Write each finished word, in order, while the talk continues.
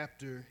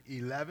Chapter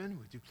 11.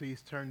 Would you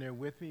please turn there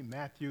with me?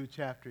 Matthew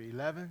chapter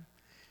 11.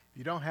 If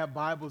you don't have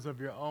Bibles of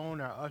your own,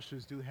 our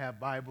ushers do have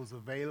Bibles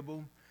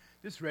available.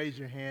 Just raise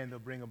your hand. They'll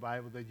bring a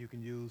Bible that you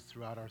can use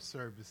throughout our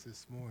service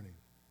this morning.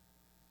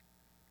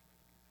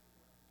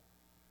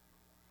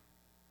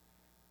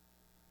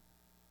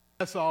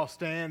 Let's all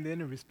stand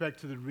then in respect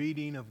to the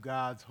reading of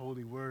God's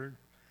holy word.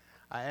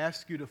 I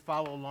ask you to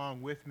follow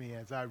along with me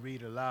as I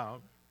read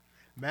aloud.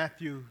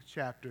 Matthew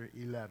chapter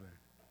 11.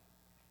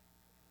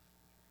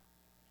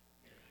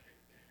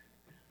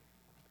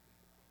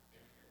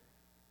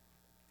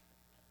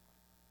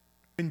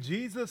 When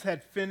Jesus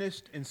had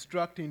finished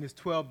instructing his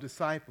 12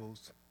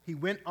 disciples, he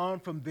went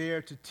on from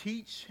there to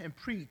teach and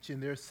preach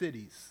in their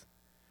cities.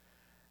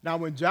 Now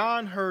when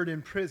John heard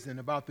in prison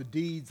about the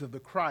deeds of the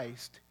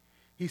Christ,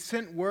 he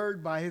sent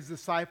word by his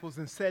disciples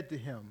and said to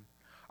him,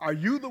 "Are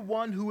you the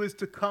one who is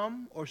to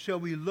come, or shall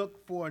we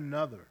look for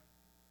another?"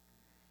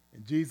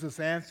 And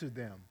Jesus answered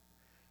them,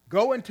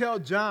 "Go and tell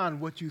John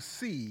what you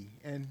see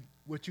and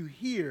what you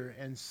hear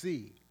and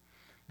see.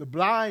 The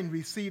blind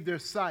receive their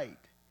sight,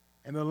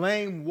 and the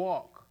lame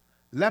walk.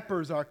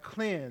 Lepers are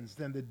cleansed,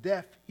 and the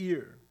deaf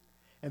hear,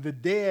 and the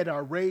dead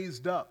are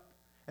raised up,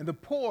 and the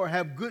poor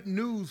have good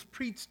news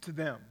preached to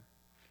them.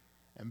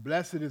 And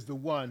blessed is the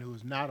one who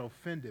is not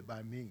offended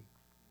by me."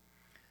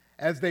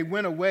 As they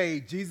went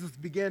away, Jesus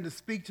began to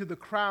speak to the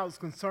crowds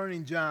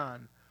concerning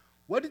John.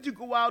 "What did you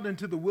go out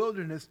into the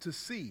wilderness to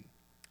see?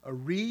 A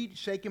reed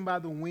shaken by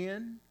the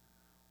wind?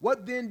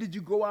 What then did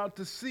you go out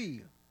to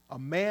see? A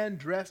man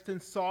dressed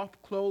in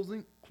soft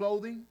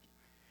clothing?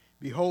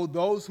 Behold,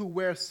 those who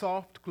wear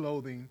soft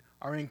clothing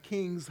are in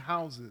kings'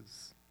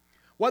 houses.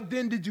 What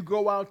then did you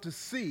go out to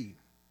see?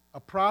 A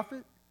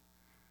prophet?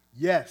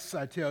 Yes,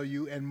 I tell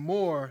you, and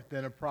more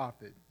than a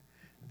prophet.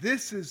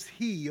 This is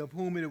he of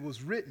whom it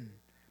was written,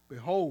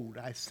 'Behold,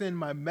 I send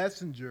my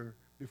messenger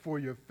before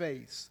your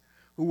face,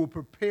 who will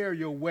prepare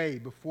your way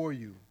before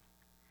you.'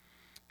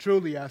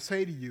 Truly, I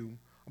say to you,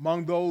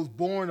 among those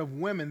born of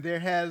women there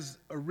has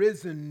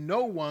arisen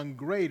no one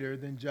greater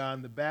than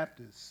John the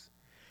Baptist.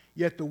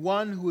 Yet the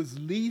one who is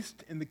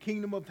least in the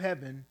kingdom of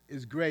heaven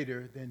is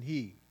greater than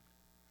he.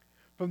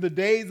 From the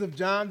days of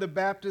John the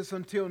Baptist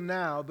until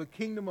now, the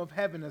kingdom of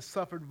heaven has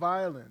suffered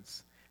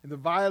violence, and the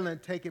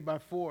violent take it by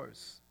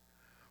force.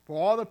 For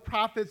all the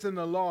prophets and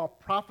the law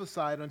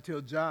prophesied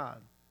until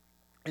John.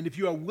 And if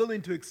you are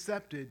willing to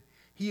accept it,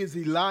 he is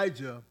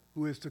Elijah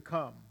who is to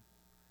come.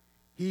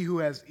 He who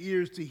has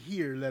ears to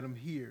hear, let him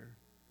hear.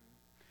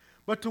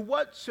 But to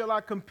what shall I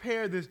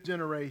compare this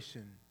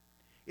generation?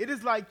 It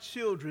is like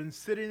children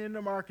sitting in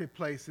the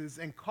marketplaces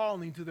and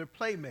calling to their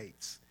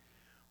playmates.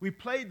 We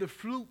played the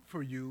flute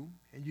for you,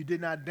 and you did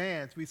not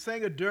dance. We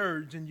sang a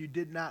dirge, and you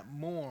did not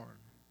mourn.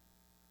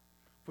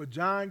 For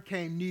John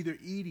came neither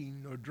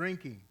eating nor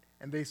drinking,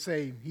 and they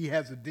say, 'He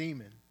has a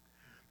demon.'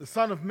 The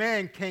Son of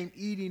Man came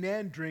eating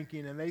and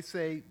drinking, and they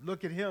say,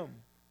 'Look at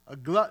him, a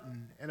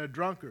glutton and a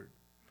drunkard,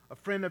 a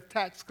friend of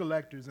tax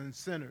collectors and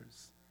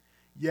sinners.'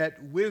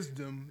 Yet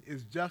wisdom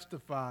is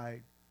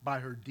justified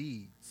by her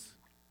deeds."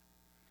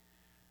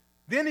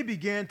 Then he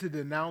began to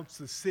denounce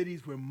the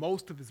cities where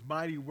most of his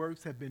mighty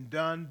works had been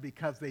done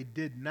because they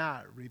did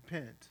not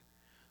repent.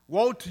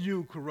 "Woe to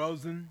you,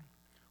 Chorazin!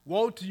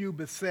 Woe to you,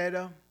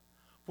 Bethsaida!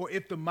 For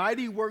if the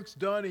mighty works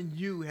done in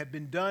you had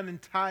been done in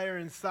Tyre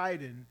and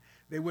Sidon,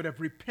 they would have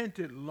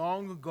repented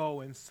long ago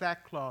in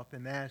sackcloth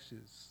and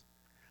ashes.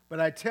 But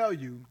I tell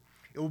you,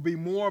 it will be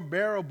more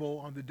bearable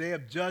on the day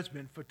of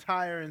judgment for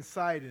Tyre and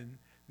Sidon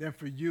than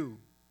for you.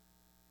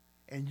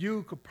 And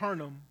you,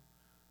 Capernaum,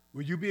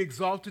 will you be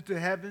exalted to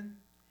heaven?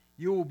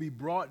 You will be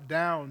brought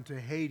down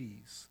to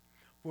Hades.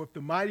 For if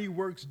the mighty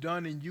works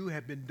done in you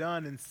had been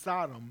done in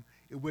Sodom,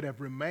 it would have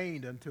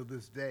remained until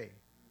this day.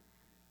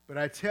 But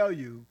I tell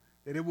you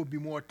that it will be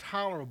more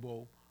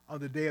tolerable on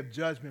the day of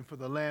judgment for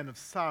the land of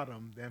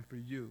Sodom than for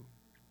you."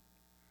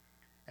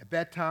 At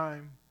that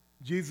time,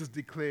 Jesus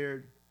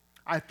declared,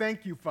 "I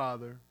thank you,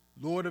 Father,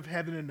 Lord of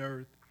heaven and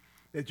earth,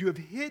 that you have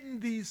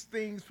hidden these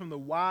things from the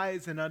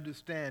wise and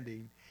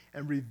understanding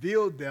and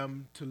revealed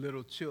them to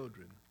little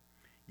children.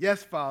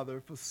 Yes,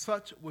 Father, for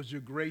such was your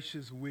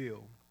gracious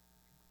will.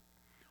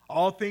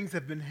 All things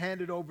have been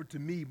handed over to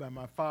me by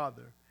my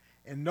Father,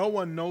 and no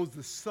one knows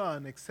the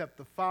Son except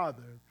the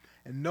Father,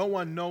 and no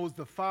one knows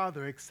the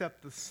Father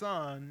except the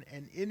Son,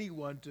 and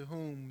anyone to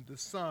whom the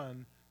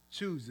Son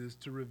chooses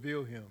to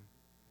reveal him.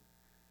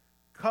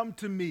 Come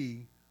to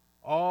me,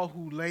 all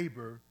who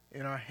labor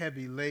and are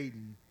heavy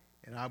laden,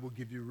 and I will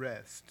give you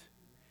rest.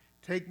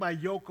 Take my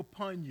yoke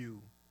upon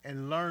you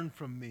and learn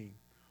from me,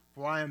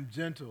 for I am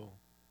gentle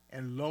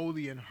and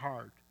lowly in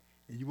heart,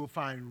 and you will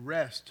find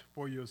rest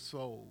for your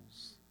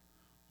souls.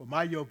 For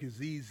my yoke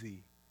is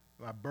easy,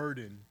 my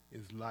burden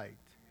is light."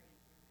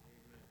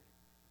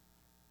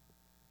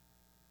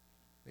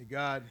 May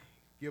God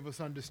give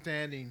us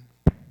understanding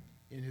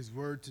in his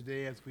word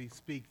today as we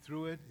speak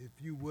through it.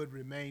 If you would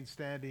remain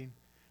standing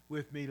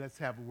with me, let's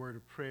have a word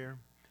of prayer.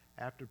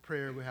 After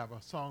prayer, we have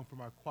a song from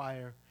our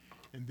choir,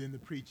 and then the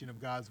preaching of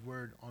God's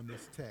word on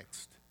this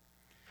text.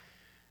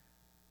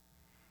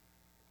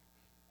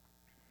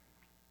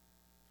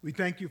 We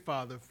thank you,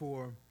 Father,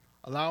 for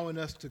allowing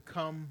us to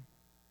come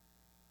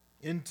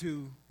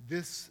into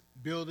this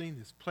building,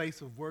 this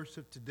place of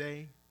worship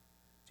today,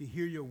 to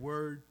hear your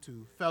word,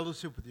 to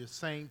fellowship with your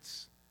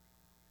saints,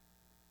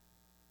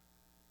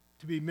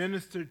 to be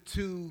ministered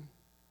to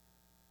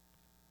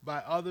by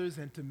others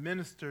and to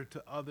minister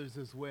to others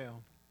as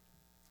well.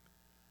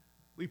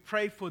 We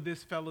pray for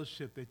this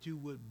fellowship that you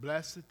would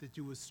bless it, that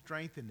you would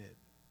strengthen it.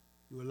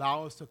 You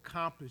allow us to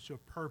accomplish your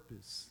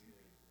purpose,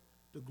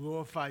 to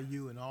glorify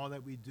you in all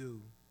that we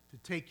do, to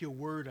take your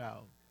word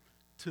out,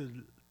 to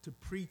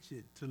preach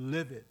it, to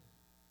live it,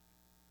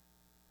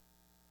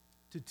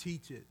 to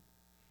teach it,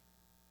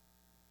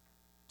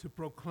 to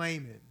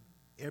proclaim it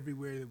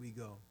everywhere that we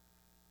go.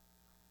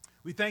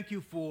 We thank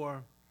you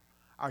for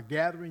our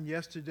gathering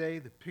yesterday,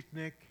 the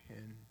picnic,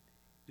 and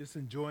just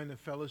enjoying the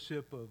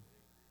fellowship of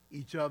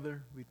each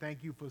other. We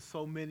thank you for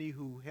so many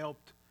who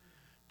helped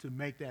to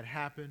make that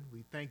happen.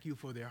 We thank you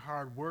for their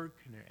hard work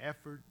and their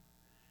effort.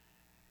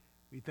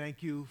 We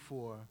thank you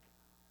for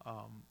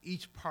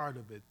each part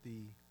of it,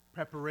 the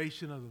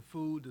preparation of the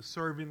food, the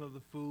serving of the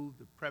food,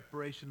 the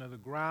preparation of the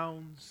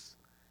grounds,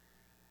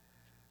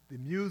 the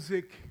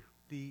music,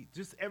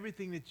 just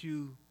everything that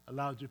you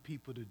allowed your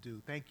people to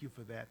do. Thank you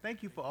for that.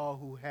 Thank you for all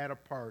who had a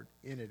part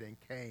in it and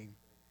came.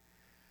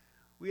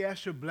 We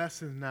ask your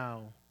blessings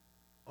now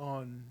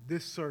on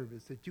this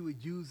service, that you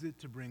would use it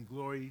to bring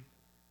glory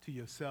to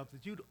yourself,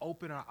 that you'd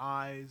open our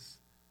eyes,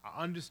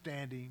 our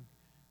understanding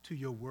to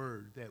your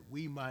word, that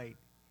we might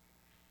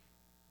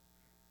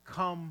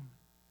come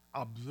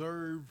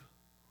observe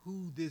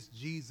who this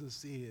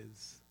Jesus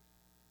is,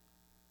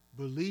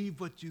 believe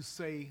what you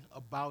say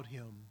about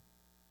him,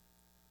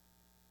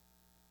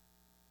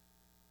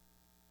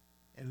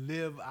 and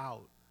live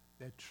out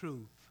that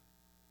truth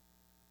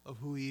of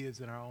who he is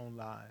in our own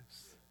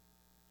lives.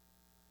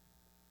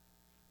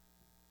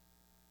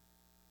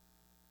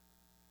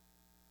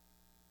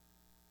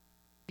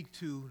 Speak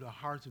to the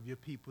hearts of your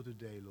people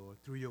today, Lord,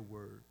 through your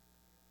word.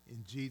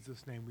 In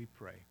Jesus' name we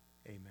pray.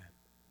 Amen.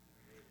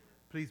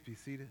 Please be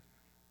seated.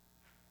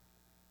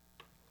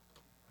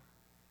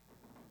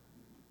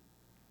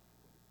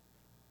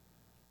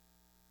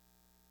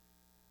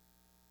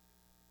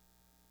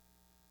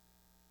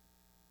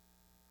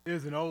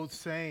 There's an old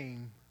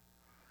saying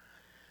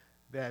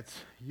that's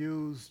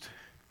used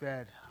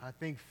that I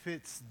think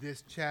fits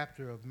this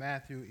chapter of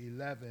Matthew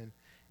 11,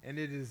 and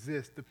it is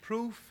this: the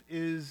proof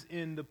is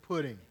in the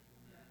pudding.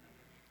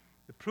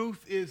 The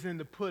proof is in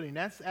the pudding.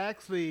 That's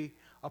actually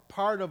a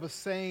part of a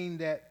saying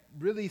that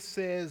really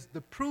says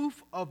the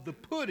proof of the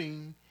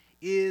pudding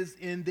is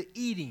in the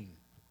eating.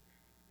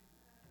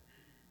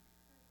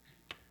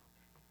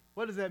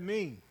 What does that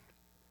mean?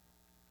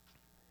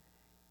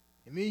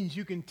 It means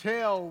you can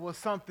tell what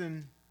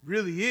something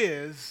really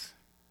is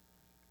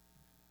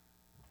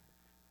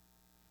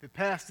if it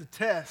passed the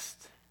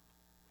test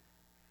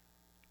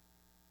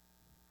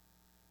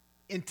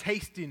in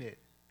tasting it,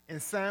 in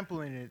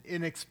sampling it,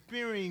 in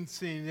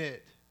experiencing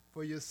it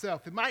for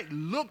yourself. It might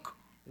look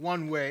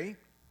one way,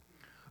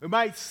 it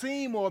might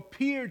seem or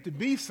appear to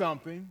be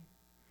something,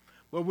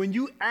 but when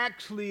you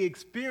actually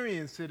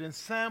experience it and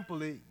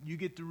sample it, you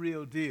get the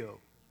real deal.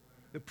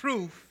 The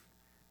proof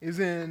is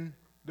in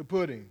the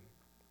pudding.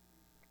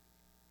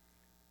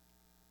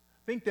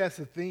 I think that's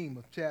the theme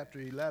of chapter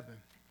 11.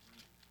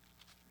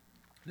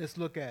 Let's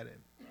look at it.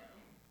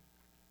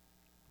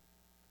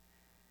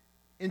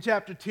 In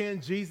chapter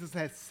 10, Jesus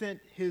had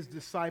sent his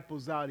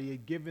disciples out. He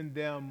had given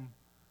them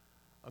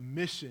a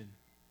mission.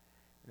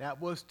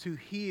 That was to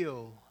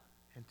heal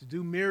and to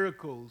do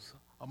miracles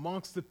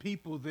amongst the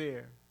people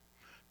there,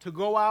 to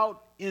go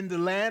out in the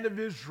land of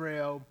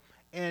Israel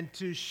and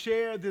to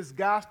share this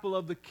gospel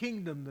of the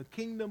kingdom. The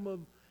kingdom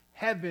of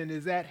heaven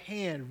is at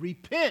hand.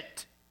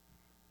 Repent,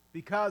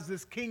 because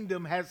this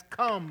kingdom has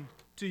come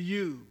to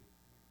you.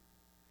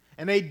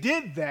 And they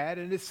did that,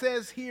 and it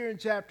says here in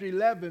chapter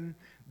 11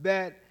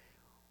 that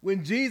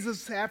when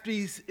Jesus, after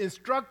he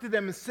instructed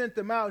them and sent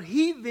them out,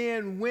 he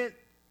then went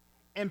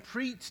and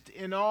preached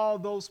in all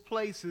those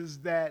places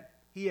that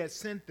he had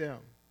sent them.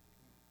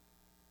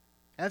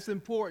 That's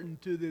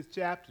important to this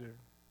chapter,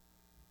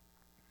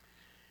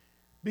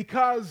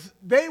 because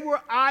they were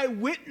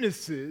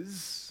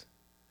eyewitnesses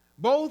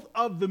both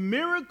of the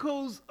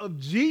miracles of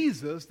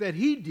Jesus that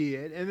he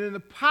did and then the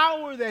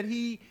power that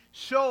he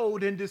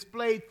showed and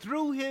displayed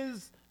through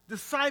his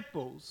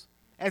disciples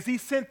as he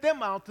sent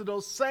them out to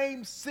those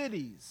same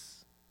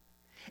cities.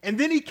 And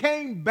then he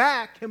came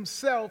back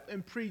himself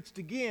and preached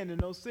again in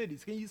those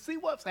cities. Can you see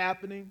what's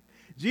happening?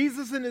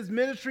 Jesus in his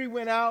ministry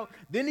went out,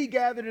 then he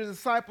gathered his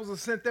disciples and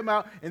sent them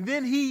out, and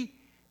then he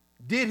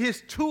did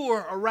his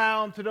tour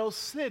around to those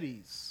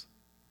cities.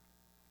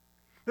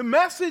 The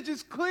message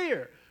is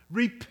clear.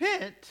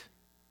 Repent,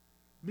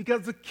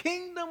 because the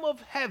kingdom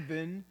of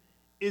heaven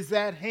is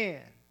at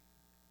hand.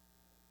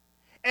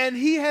 And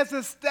he has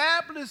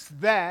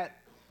established that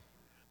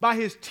by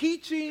his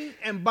teaching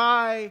and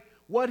by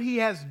what he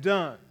has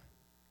done.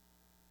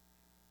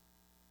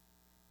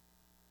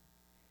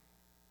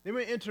 They were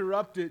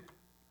interrupted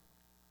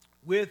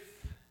with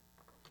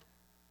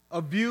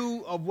a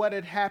view of what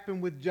had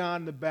happened with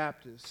John the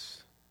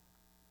Baptist.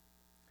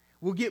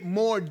 We'll get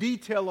more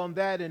detail on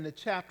that in the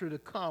chapter to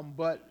come,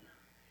 but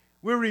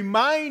we're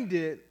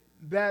reminded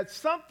that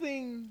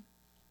something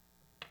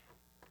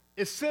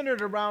is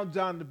centered around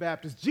John the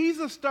Baptist.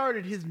 Jesus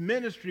started his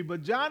ministry,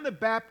 but John the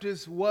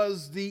Baptist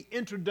was the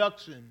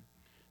introduction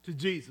to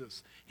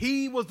Jesus.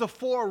 He was the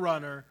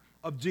forerunner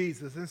of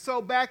Jesus. And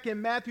so back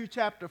in Matthew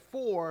chapter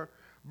 4,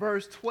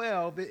 verse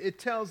 12, it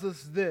tells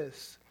us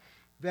this,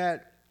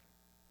 that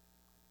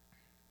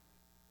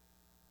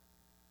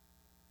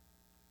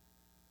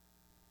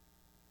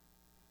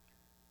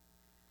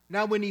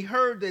now when he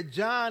heard that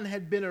John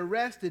had been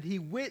arrested, he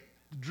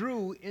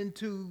withdrew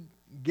into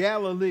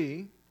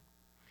Galilee.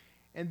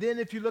 And then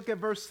if you look at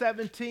verse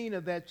 17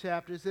 of that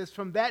chapter, it says,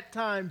 from that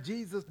time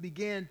Jesus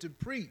began to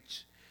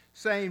preach,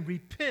 saying,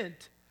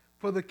 repent,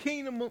 for the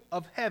kingdom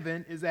of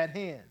heaven is at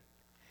hand.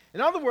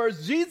 In other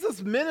words,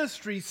 Jesus'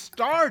 ministry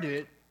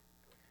started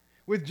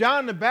with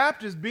John the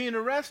Baptist being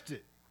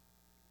arrested.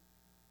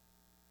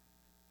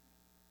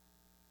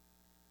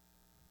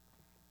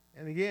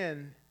 And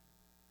again,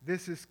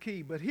 this is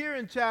key. But here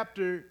in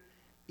chapter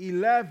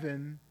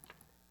 11,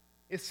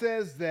 it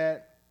says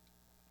that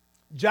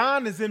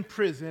John is in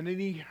prison and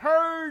he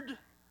heard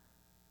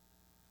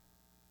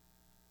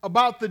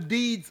about the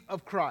deeds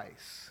of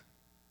Christ.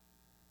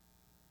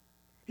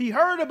 He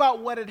heard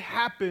about what had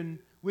happened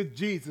with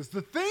Jesus,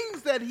 the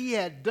things that he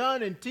had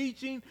done in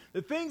teaching,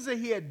 the things that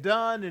he had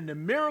done and the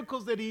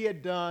miracles that he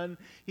had done.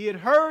 He had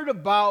heard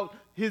about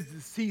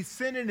he's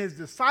sending his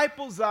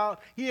disciples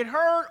out. He had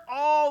heard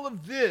all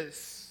of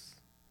this.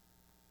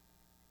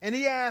 And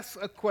he asks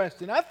a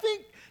question. I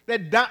think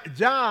that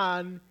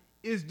John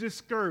is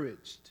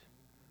discouraged.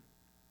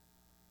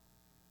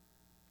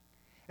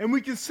 And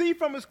we can see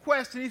from his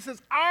question, he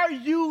says, are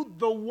you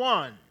the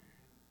one?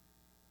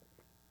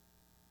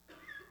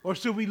 Or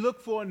should we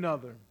look for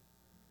another?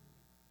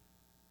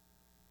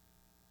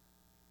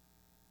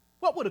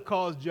 What would have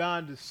caused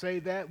John to say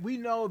that? We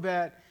know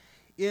that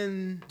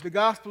in the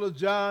Gospel of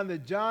John,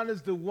 that John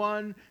is the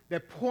one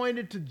that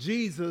pointed to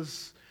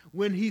Jesus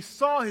when he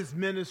saw his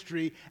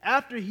ministry.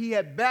 After he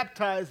had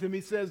baptized him,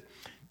 he says,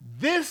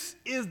 this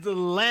is the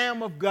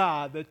Lamb of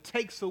God that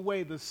takes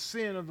away the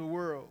sin of the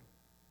world.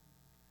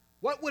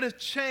 What would have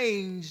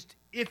changed,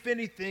 if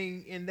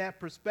anything, in that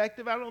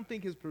perspective? I don't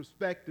think his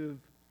perspective,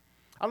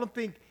 I don't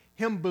think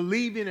him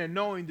believing and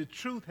knowing the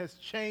truth has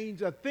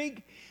changed. I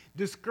think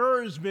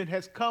discouragement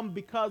has come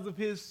because of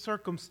his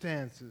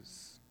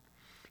circumstances.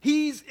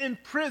 He's in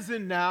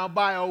prison now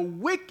by a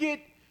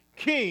wicked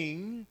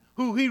king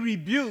who he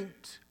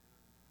rebuked,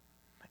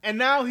 and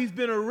now he's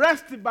been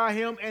arrested by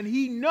him, and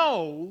he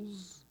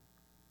knows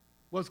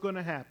what's going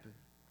to happen.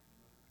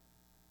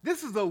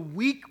 This is a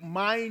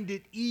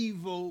weak-minded,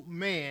 evil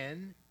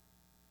man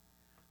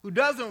who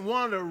doesn't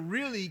want to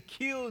really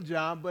kill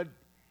John, but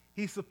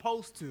he's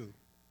supposed to.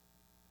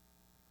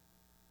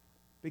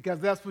 Because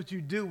that's what you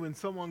do when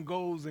someone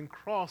goes and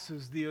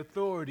crosses the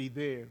authority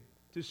there.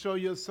 To show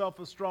yourself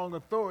a strong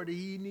authority,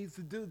 he needs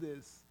to do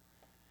this.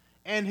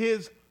 And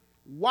his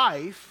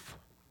wife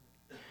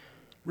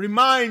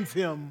reminds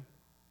him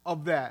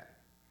of that.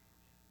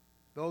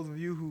 Those of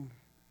you who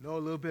know a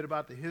little bit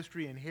about the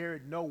history and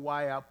Herod know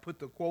why I put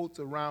the quotes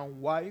around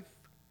wife.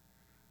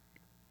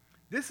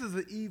 This is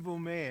an evil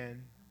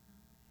man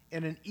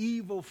and an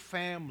evil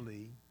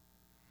family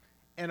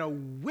and a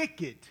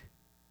wicked,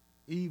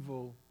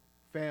 evil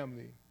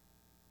family.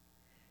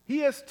 He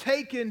has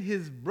taken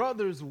his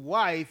brother's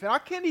wife, and I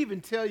can't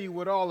even tell you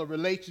what all the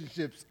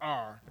relationships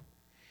are.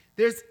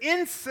 There's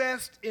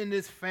incest in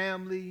this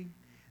family.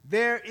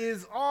 There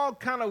is all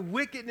kind of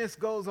wickedness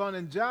goes on,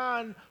 and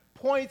John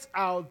points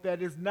out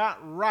that it's not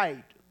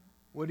right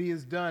what he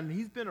has done.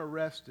 He's been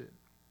arrested.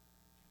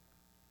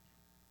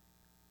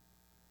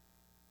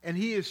 And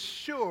he is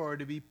sure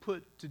to be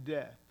put to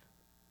death.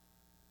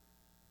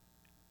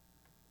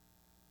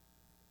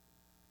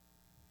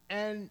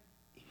 And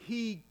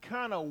he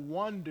kind of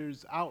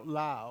wonders out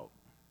loud,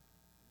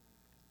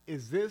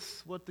 is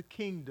this what the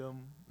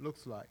kingdom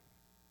looks like?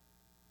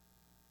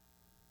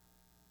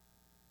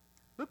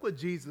 Look what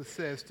Jesus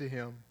says to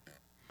him.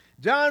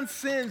 John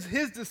sends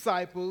his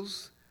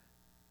disciples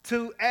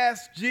to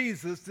ask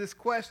Jesus this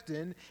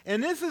question,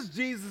 and this is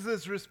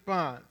Jesus'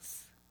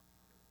 response.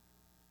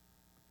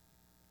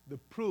 The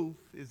proof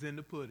is in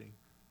the pudding.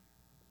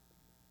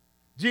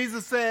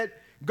 Jesus said,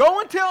 go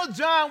and tell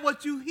John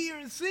what you hear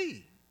and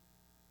see.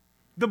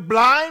 The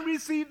blind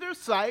receive their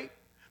sight,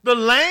 the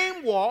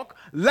lame walk,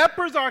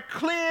 lepers are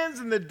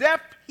cleansed, and the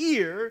deaf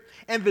hear,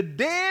 and the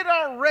dead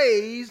are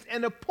raised,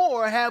 and the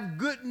poor have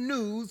good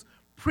news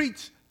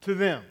preached to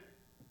them.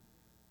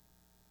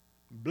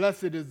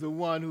 Blessed is the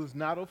one who is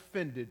not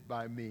offended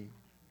by me.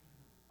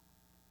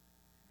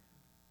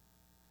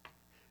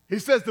 He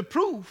says the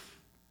proof,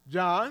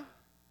 John,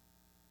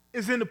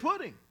 is in the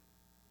pudding.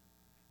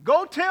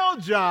 Go tell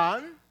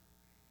John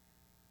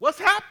what's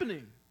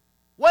happening,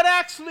 what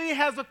actually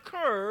has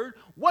occurred,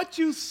 what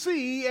you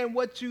see and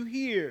what you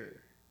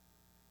hear.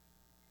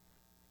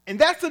 And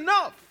that's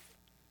enough.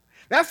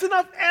 That's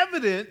enough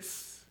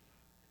evidence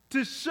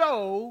to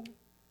show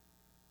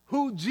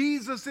who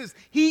Jesus is.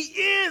 He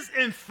is,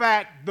 in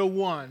fact, the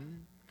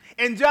one.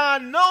 And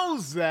John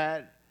knows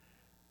that,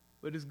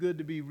 but it's good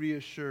to be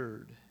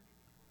reassured.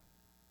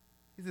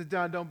 He says,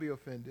 John, don't be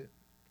offended.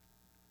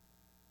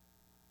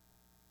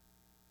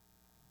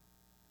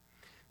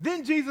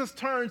 Then Jesus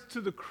turns to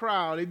the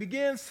crowd. He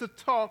begins to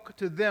talk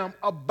to them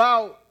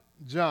about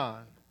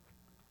John.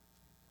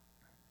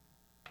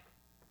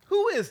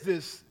 Who is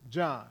this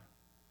John?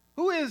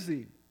 Who is he?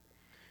 He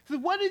says,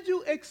 what did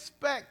you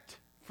expect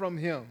from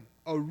him?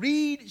 A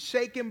reed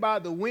shaken by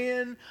the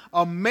wind?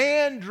 A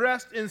man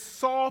dressed in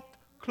soft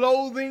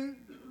clothing?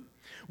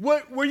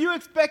 Were you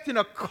expecting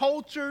a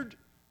cultured,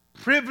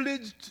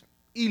 privileged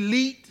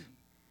elite?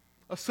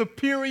 A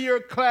superior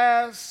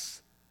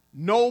class,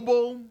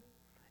 noble,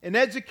 an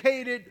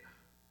educated,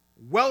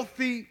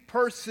 wealthy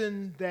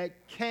person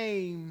that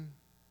came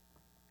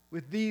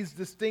with these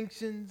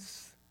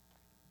distinctions?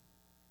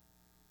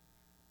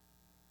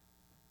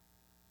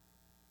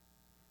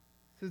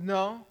 He says,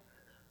 no.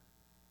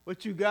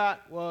 What you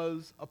got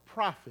was a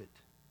prophet,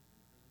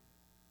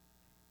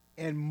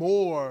 and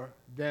more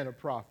than a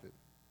prophet.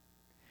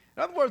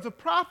 In other words, a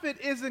prophet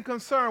isn't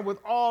concerned with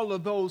all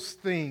of those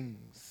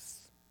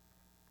things.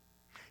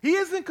 He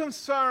isn't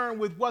concerned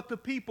with what the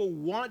people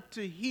want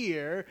to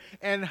hear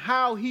and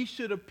how he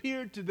should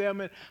appear to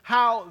them and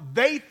how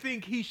they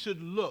think he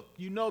should look.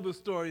 You know the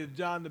story of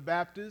John the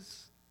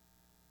Baptist.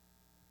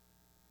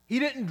 He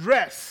didn't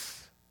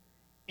dress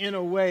in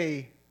a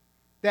way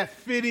that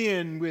fit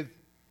in with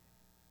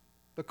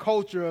the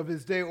culture of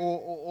his day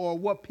or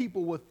what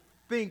people would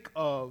think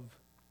of.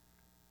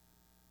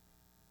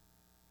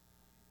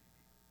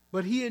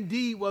 But he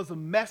indeed was a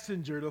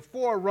messenger, the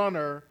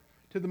forerunner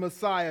to the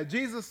Messiah.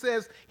 Jesus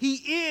says he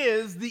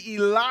is the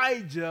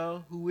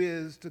Elijah who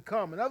is to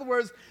come. In other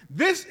words,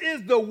 this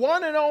is the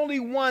one and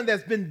only one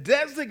that's been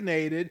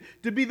designated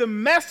to be the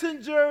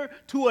messenger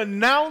to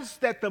announce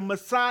that the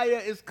Messiah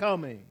is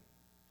coming.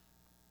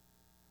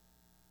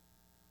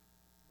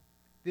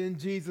 Then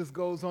Jesus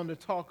goes on to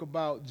talk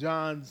about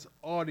John's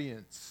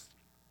audience,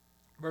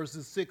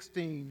 verses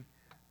 16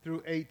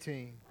 through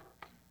 18.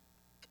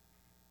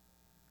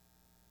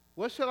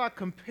 What shall I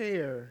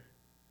compare?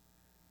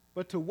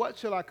 But to what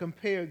shall I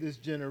compare this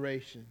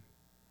generation?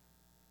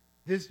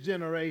 This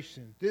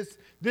generation,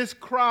 this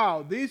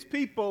crowd, these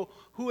people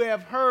who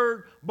have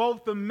heard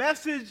both the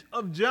message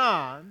of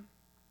John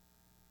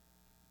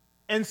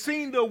and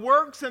seen the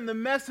works and the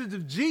message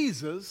of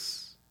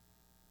Jesus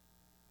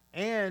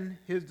and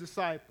his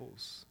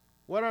disciples.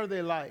 What are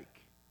they like?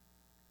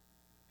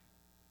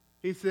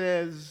 He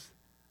says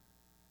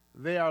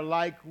they are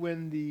like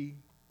when the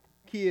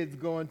kids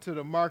go into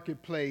the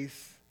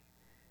marketplace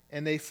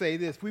and they say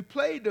this: we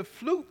played the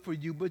flute for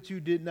you, but you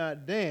did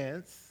not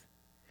dance.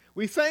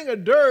 We sang a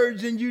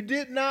dirge and you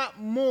did not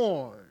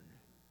mourn.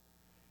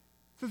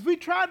 Since we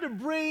tried to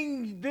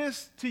bring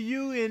this to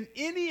you in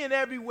any and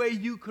every way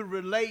you could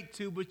relate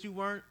to, but you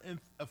weren't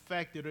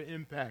affected or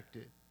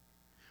impacted.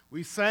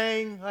 We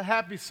sang a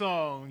happy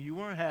song. You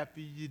weren't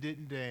happy, you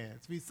didn't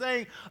dance. We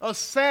sang a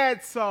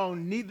sad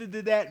song. Neither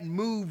did that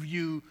move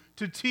you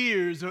to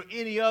tears or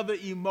any other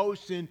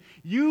emotion.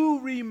 You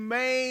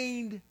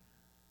remained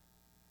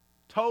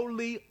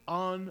totally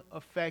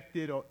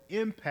unaffected or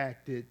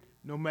impacted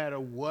no matter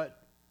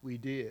what we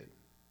did.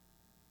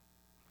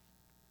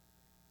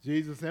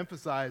 Jesus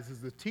emphasizes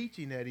the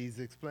teaching that he's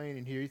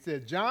explaining here. He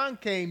says, John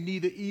came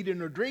neither eating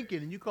nor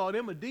drinking, and you called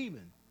him a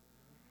demon.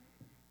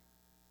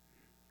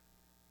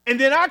 And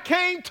then I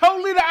came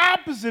totally the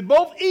opposite,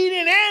 both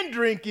eating and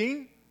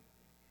drinking.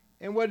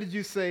 And what did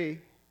you say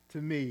to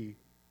me?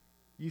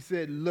 You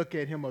said, look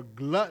at him, a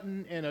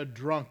glutton and a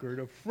drunkard,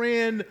 a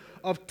friend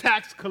of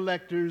tax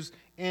collectors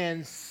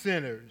and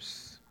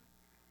sinners.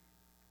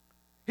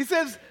 He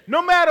says,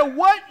 no matter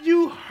what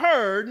you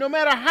heard, no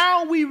matter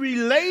how we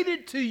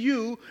related to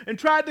you and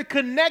tried to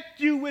connect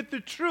you with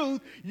the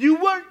truth, you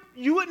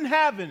wouldn't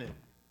have in it.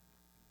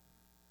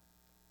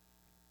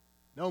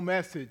 No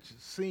message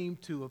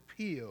seemed to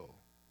appeal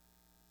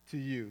to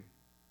you.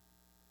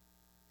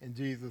 And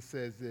Jesus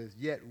says this,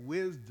 yet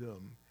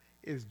wisdom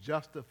is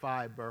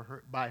justified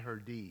by her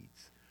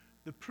deeds.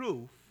 The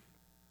proof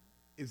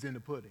is in the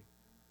pudding.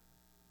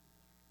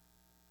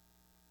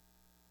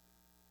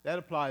 That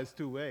applies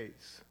two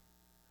ways.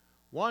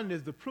 One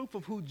is the proof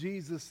of who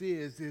Jesus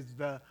is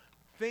the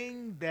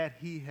thing that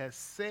he has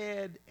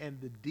said and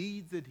the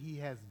deeds that he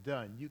has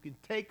done. You can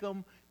take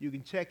them, you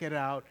can check it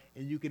out,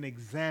 and you can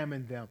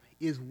examine them.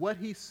 Is what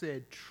he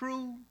said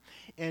true?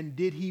 And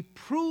did he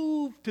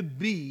prove to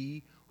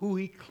be who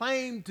he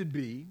claimed to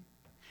be?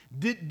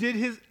 Did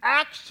his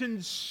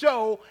actions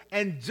show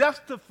and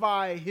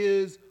justify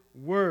his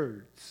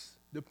words?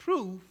 The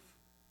proof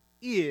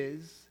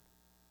is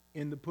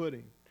in the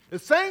pudding. The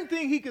same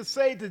thing he could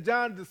say to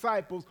John's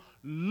disciples,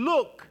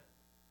 look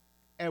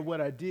at what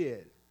I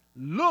did.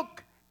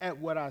 Look at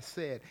what I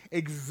said.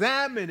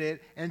 Examine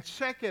it and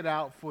check it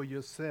out for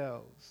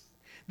yourselves.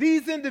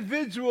 These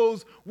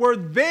individuals were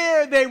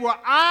there. They were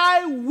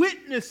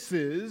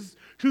eyewitnesses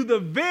to the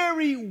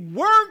very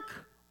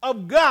work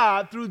of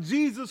God through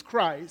Jesus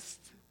Christ,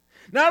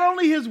 not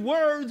only his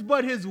words,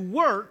 but his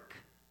work,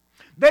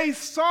 they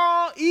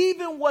saw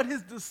even what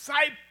his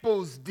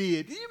disciples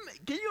did.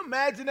 Can you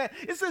imagine that?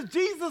 It says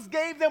Jesus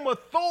gave them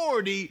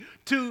authority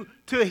to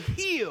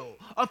heal,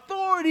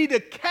 authority to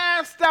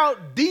cast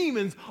out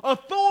demons,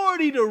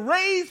 authority to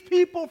raise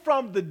people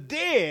from the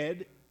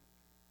dead.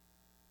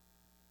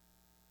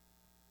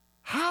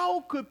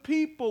 How could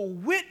people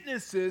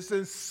witness this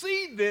and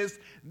see this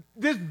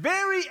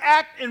very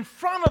act in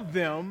front of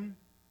them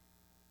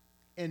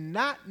and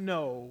not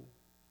know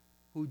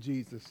who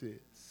Jesus is?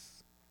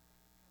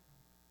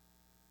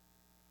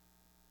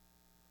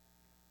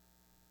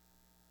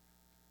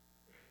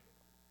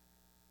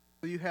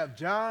 So you have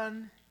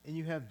John and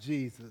you have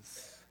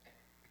Jesus.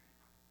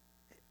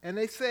 And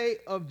they say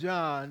of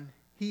John,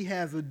 he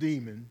has a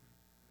demon.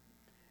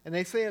 And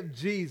they say of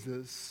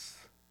Jesus,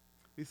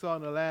 we saw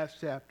in the last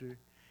chapter,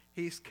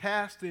 he's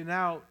casting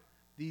out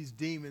these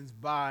demons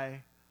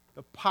by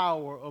the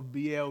power of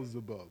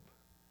Beelzebub,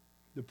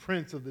 the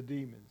prince of the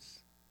demons.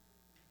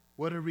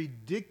 What a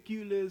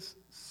ridiculous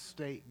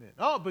statement.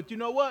 Oh, but you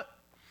know what?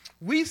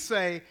 We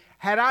say,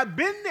 had I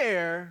been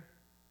there,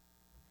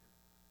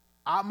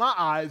 my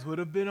eyes would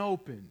have been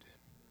opened.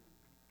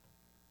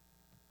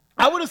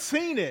 I would have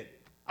seen it.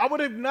 I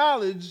would have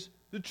acknowledged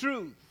the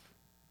truth.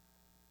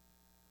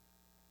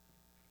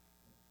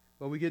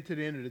 When we get to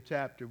the end of the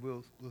chapter,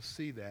 we'll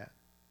see that.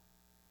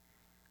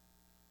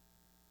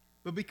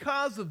 But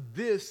because of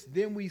this,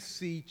 then we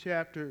see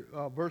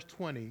verse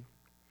 20.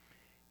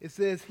 It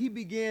says, he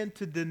began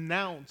to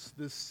denounce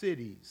the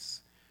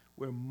cities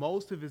where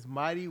most of his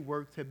mighty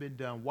works had been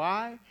done.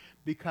 Why?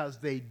 Because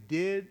they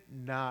did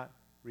not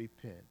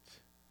repent.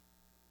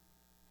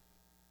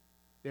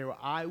 They were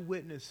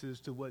eyewitnesses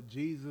to what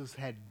Jesus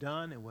had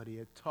done and what he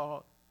had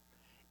taught,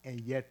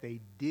 and yet they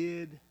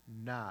did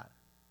not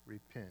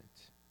repent.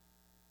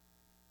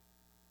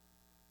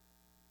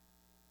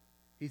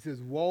 He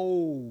says,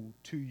 woe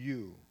to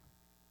you.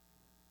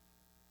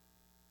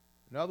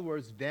 In other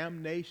words,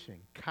 damnation,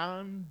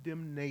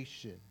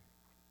 condemnation.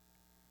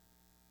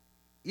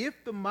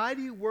 If the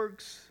mighty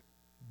works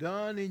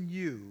done in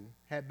you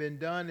had been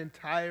done in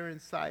Tyre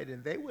and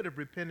Sidon, they would have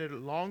repented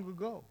long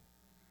ago.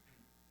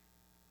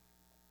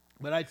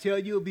 But I tell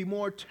you,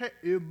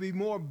 it'll be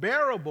more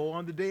bearable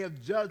on the day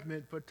of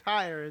judgment for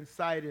Tyre and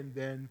Sidon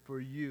than for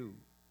you.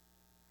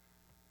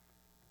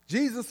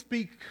 Jesus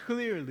speaks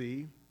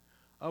clearly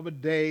of a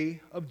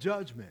day of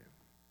judgment,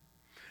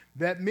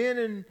 that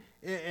men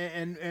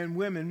and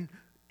women,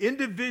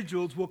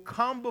 individuals, will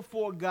come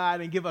before God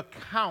and give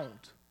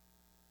account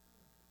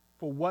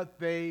for what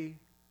they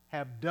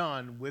have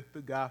done with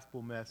the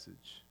gospel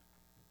message.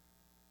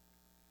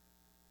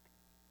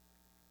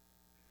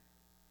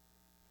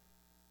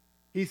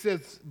 He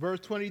says, verse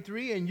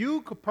 23, and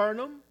you,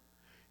 Capernaum,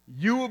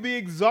 you will be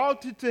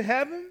exalted to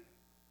heaven?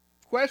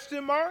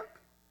 Question mark?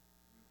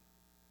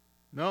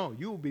 No,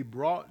 you will be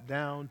brought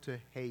down to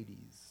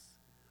Hades.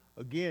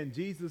 Again,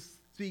 Jesus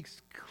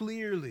speaks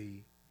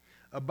clearly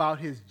about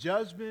his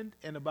judgment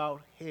and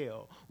about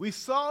hell. We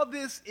saw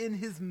this in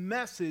his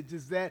message,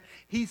 is that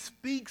he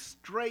speaks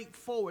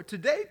straightforward.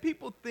 Today,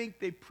 people think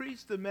they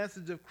preach the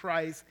message of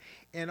Christ,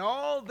 and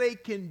all they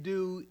can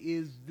do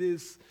is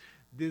this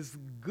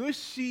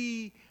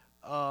gushy,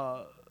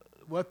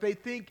 what they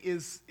think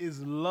is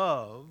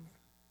love,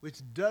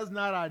 which does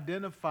not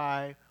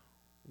identify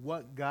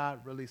what God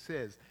really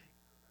says.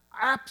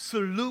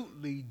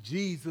 Absolutely,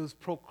 Jesus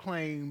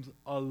proclaims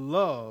a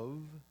love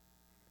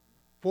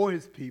for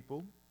his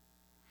people,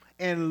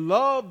 and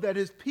love that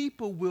his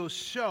people will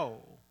show.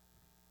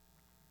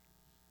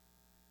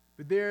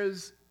 But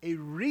there's a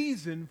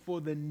reason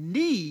for the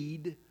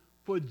need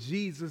for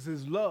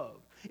Jesus' love.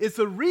 It's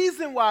a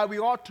reason why we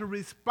ought to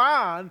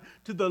respond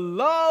to the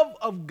love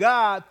of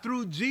God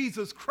through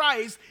Jesus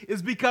Christ,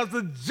 is because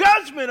the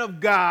judgment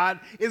of God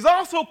is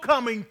also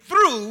coming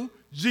through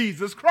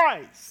Jesus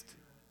Christ.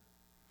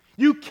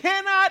 You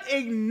cannot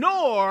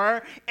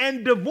ignore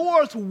and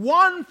divorce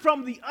one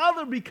from the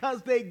other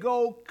because they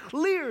go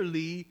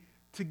clearly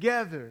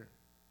together.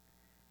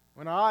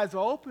 When our eyes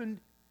are opened,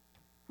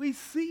 we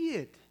see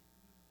it.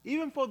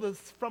 Even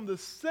from the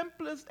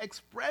simplest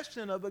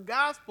expression of the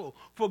gospel.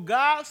 For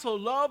God so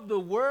loved the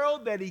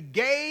world that he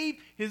gave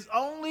his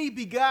only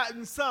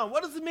begotten son.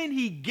 What does it mean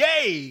he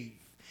gave?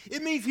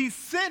 It means he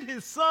sent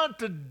his son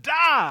to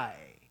die.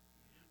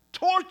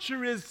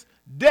 Torturous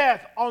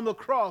death on the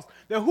cross.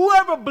 That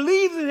whoever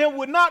believes in him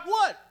would not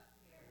what?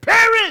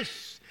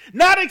 Perish.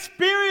 Not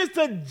experience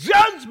the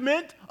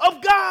judgment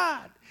of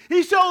God.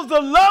 He shows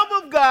the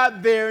love of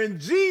God there in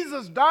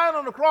Jesus dying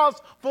on the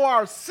cross for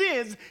our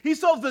sins. He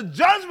shows the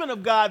judgment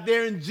of God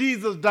there in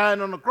Jesus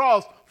dying on the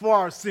cross for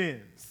our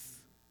sins.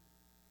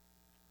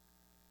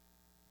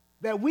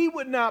 That we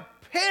would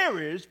not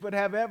perish but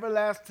have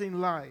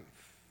everlasting life.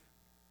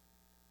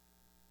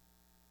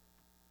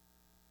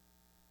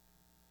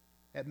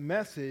 That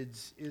message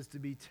is to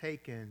be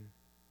taken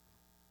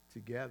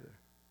together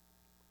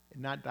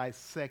and not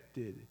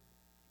dissected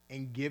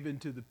and giving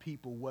to the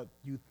people what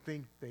you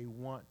think they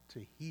want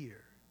to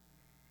hear.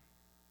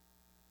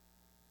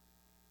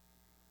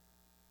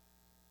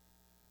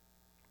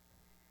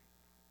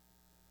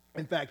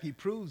 In fact, he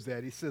proves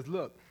that. He says,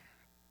 look,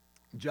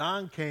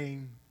 John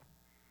came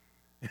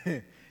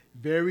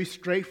very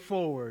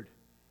straightforward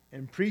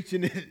and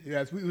preaching it,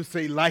 as we would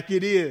say, like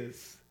it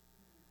is.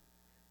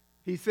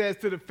 He says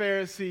to the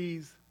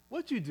Pharisees,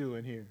 what you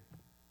doing here?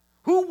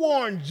 Who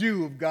warned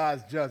you of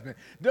God's judgment?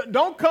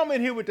 Don't come in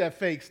here with that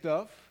fake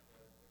stuff.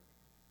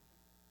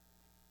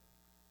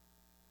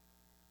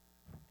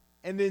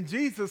 And then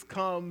Jesus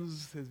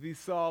comes, as we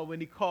saw, when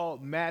he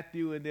called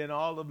Matthew, and then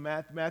all of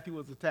Matthew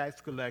was a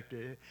tax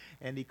collector,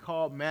 and he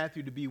called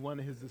Matthew to be one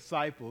of his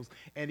disciples.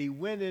 And he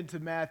went into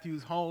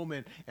Matthew's home,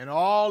 and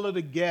all of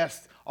the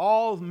guests,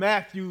 all of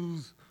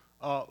Matthew's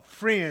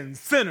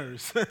friends,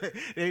 sinners,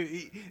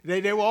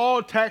 they were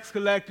all tax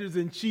collectors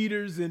and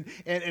cheaters, and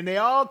they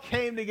all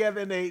came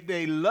together, and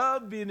they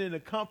loved being in the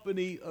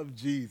company of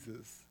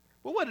Jesus.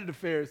 But what did the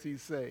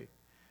Pharisees say?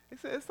 They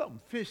said, there's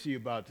something fishy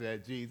about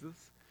that, Jesus.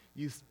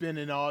 You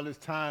spending all this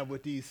time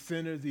with these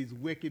sinners, these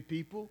wicked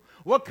people.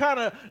 What kind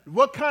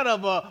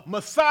of a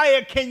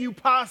Messiah can you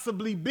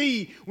possibly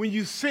be when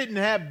you sit and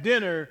have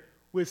dinner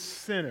with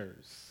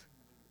sinners?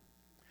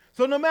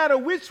 So no matter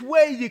which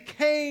way you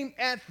came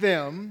at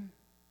them,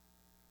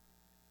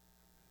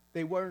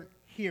 they weren't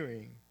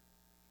hearing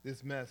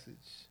this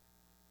message.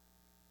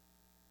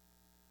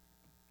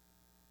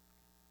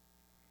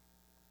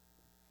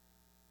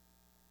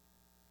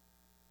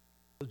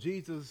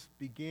 Jesus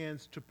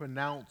begins to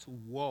pronounce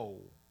woe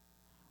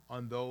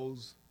on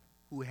those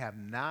who have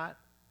not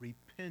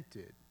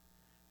repented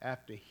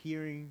after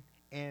hearing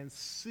and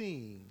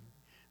seeing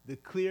the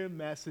clear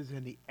message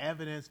and the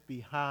evidence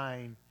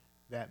behind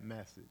that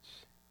message.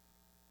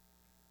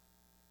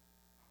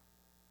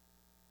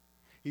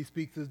 He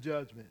speaks of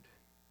judgment.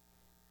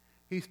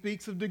 He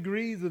speaks of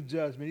degrees of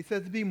judgment. He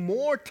says to be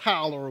more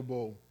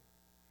tolerable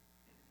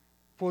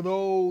for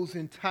those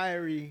in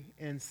Tyre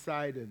and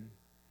Sidon.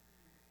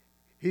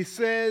 He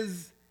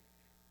says,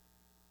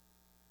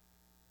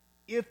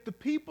 if the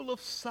people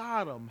of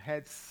Sodom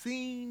had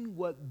seen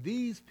what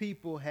these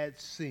people had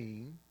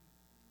seen,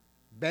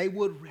 they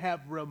would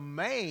have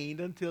remained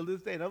until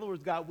this day. In other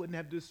words, God wouldn't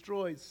have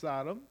destroyed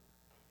Sodom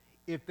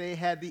if they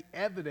had the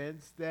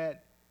evidence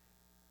that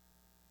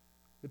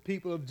the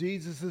people of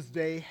Jesus'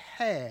 day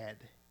had.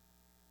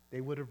 They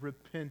would have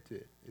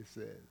repented, it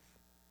says.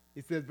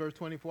 It says, verse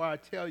 24, I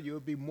tell you, it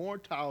would be more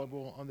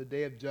tolerable on the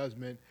day of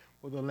judgment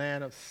for the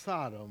land of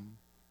Sodom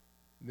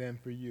than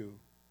for you.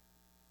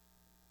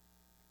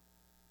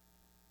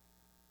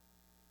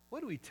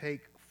 What do we take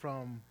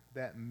from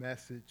that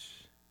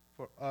message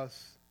for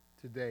us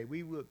today?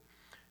 We would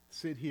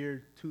sit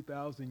here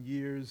 2,000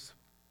 years,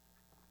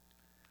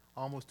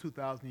 almost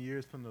 2,000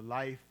 years from the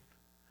life,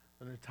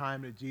 from the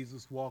time that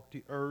Jesus walked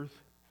the earth.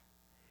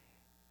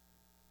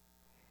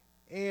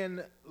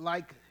 And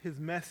like his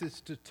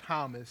message to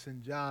Thomas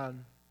in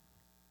John,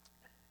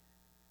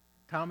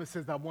 Thomas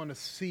says, I want to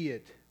see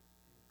it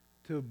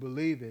to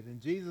believe it. And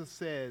Jesus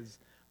says,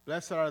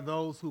 blessed are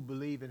those who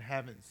believe and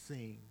haven't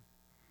seen.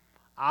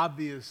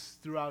 Obvious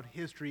throughout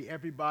history,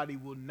 everybody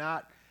will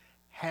not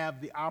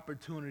have the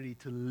opportunity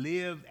to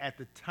live at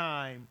the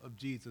time of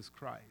Jesus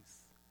Christ.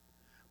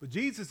 But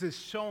Jesus is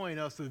showing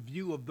us a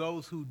view of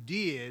those who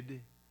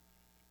did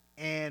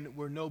and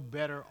were no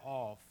better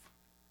off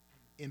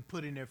in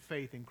putting their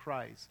faith in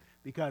Christ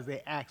because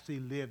they actually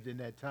lived in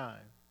that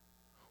time.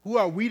 Who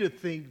are we to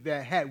think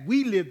that had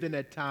we lived in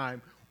that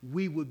time,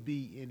 we would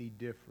be any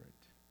different?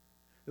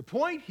 The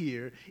point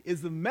here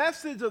is the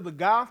message of the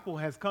gospel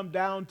has come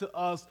down to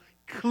us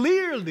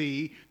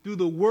clearly through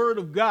the word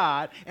of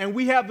God, and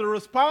we have the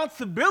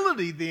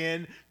responsibility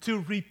then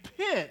to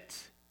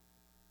repent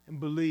and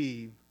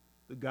believe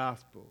the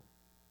gospel.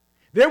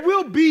 There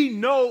will be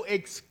no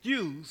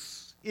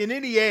excuse in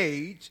any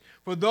age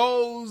for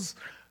those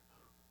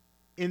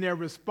in their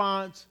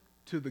response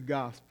to the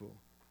gospel.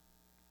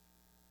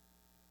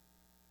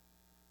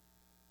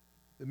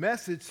 The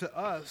message to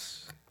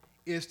us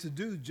is to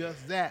do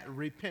just that,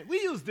 repent.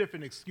 We use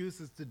different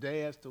excuses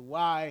today as to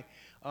why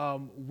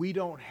we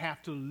don't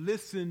have to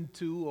listen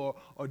to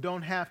or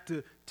don't have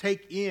to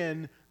take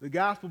in the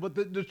gospel. But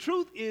the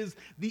truth is,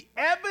 the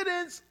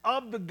evidence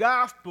of the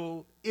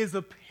gospel is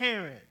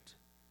apparent.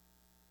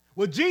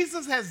 What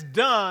Jesus has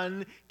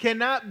done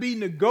cannot be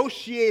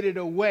negotiated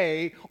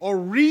away or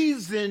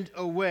reasoned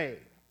away.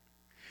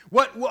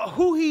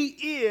 Who he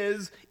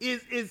is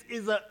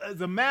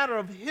a matter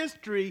of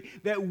history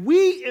that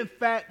we, in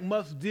fact,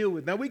 must deal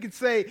with. Now, we can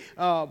say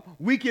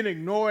we can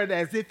ignore it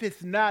as if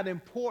it's not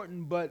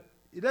important, but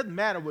it doesn't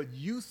matter what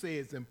you say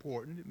is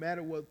important. It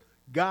matters what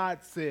God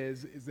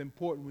says is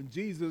important. When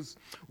Jesus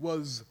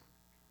was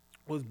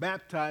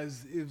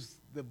baptized,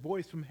 the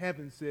voice from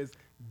heaven says,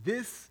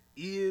 "This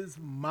is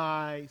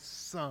my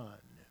son.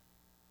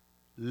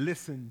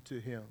 Listen to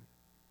him.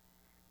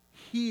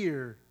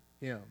 Hear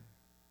him."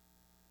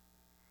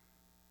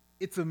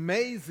 It's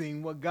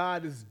amazing what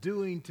God is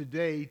doing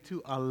today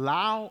to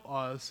allow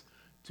us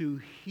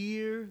to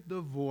hear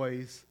the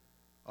voice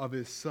of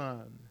his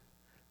Son.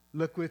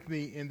 Look with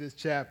me in this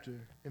chapter,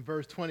 in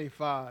verse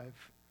 25.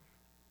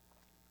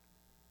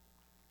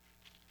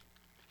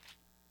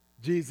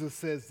 Jesus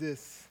says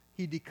this.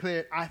 He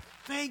declared, I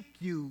thank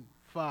you,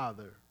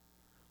 Father,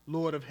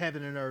 Lord of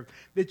heaven and earth,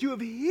 that you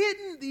have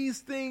hidden these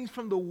things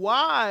from the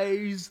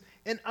wise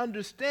and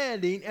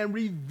understanding and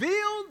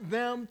revealed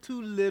them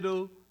to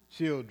little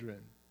children.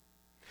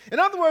 In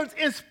other words,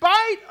 in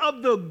spite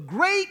of the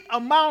great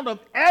amount of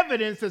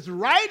evidence that's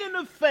right in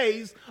the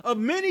face of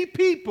many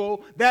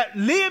people that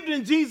lived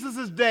in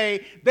Jesus'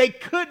 day, they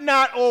could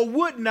not or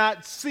would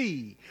not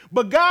see.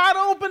 But God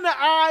opened the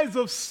eyes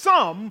of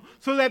some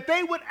so that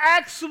they would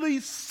actually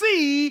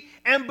see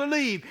and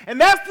believe. And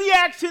that's the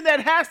action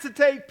that has to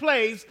take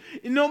place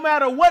no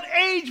matter what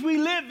age we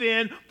live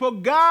in for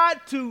God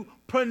to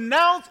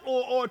pronounce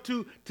or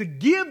to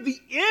give the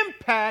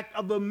impact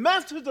of the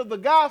message of the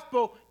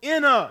gospel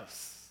in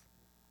us.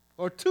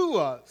 Or to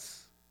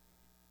us,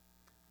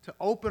 to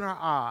open our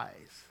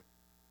eyes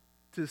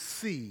to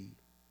see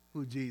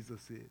who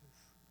Jesus is.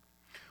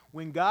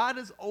 When God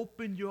has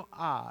opened your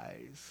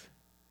eyes,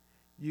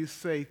 you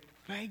say,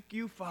 thank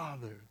you,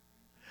 Father.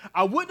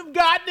 I wouldn't have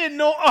gotten it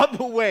no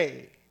other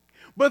way.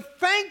 But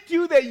thank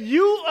you that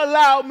you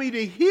allowed me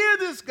to hear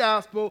this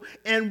gospel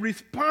and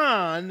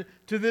respond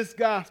to this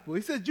gospel.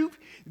 He says,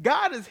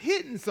 God has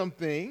hidden some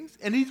things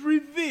and he's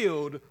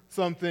revealed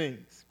some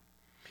things.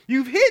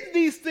 You've hidden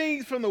these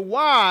things from the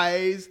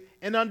wise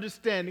and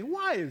understanding.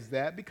 Why is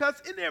that? Because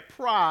in their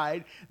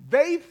pride,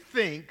 they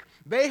think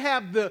they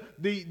have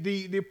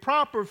the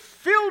proper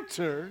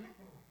filter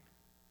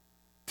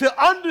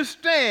to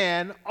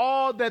understand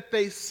all that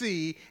they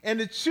see and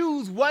to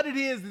choose what it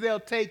is they'll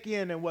take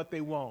in and what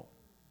they won't.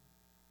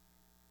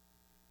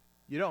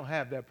 You don't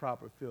have that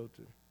proper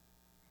filter.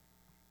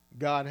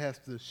 God has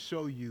to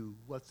show you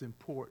what's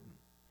important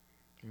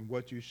and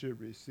what you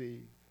should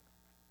receive.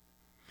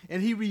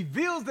 And he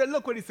reveals that.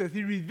 Look what he says.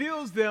 He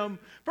reveals them.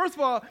 First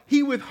of all,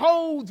 he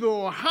withholds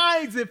or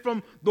hides it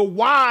from the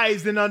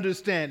wise in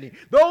understanding.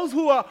 Those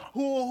who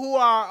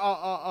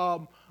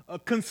are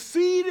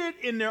conceited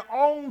in their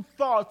own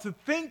thoughts, to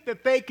think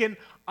that they can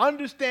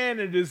understand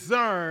and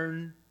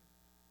discern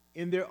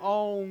in their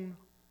own,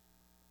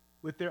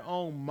 with their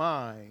own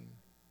mind,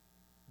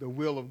 the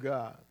will of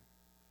God,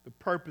 the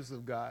purpose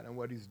of God and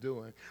what he's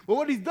doing. But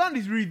what he's done,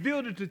 he's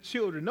revealed it to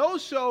children.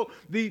 Those show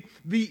the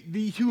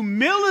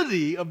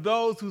humility of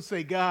those who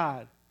say,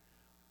 God,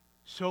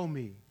 show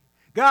me.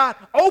 God,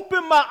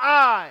 open my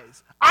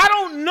eyes. I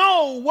don't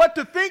know what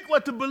to think,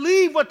 what to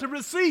believe, what to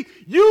receive.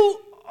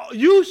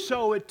 You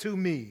show it to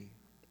me.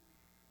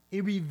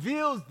 He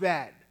reveals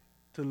that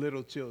to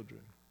little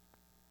children.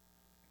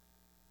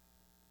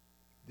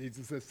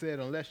 Jesus has said,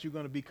 unless you're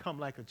going to become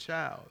like a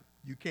child,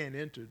 you can't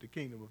enter the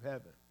kingdom of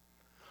heaven.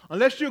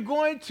 Unless you're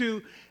going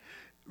to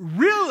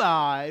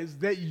realize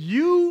that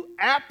you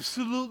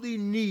absolutely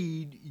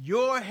need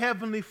your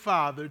Heavenly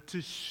Father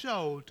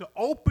to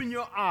open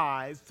your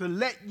eyes, to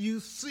let you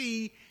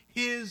see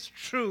his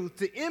truth,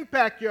 to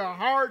impact your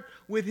heart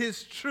with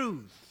his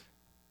truth.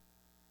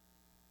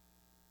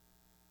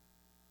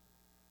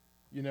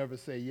 You never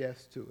say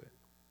yes to it.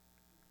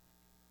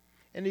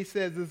 And he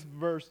says this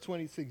verse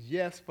 26,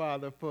 yes,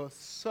 Father, for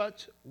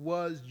such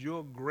was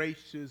your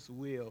gracious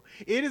will.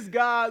 It is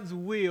God's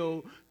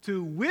will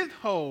to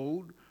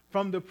withhold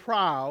from the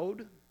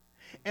proud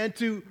and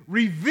to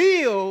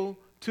reveal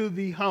to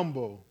the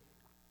humble.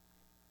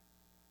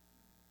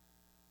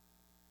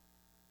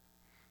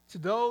 To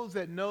those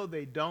that know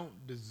they don't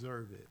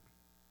deserve it.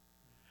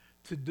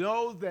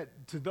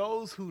 To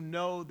those who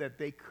know that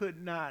they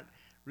could not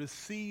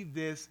receive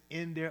this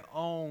in their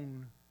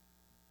own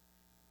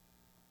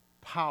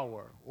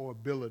power or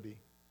ability.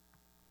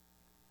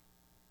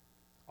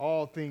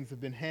 All things have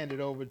been handed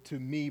over to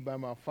me by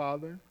my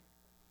Father.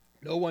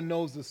 No one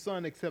knows the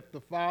Son except the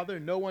Father.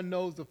 No one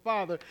knows the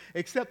Father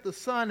except the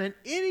Son, and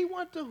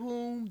anyone to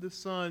whom the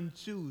Son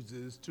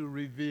chooses to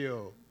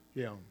reveal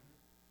him.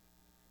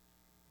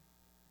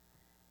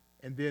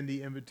 And then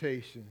the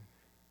invitation.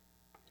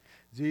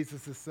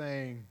 Jesus is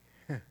saying,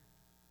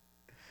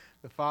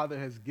 the Father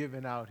has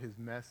given out his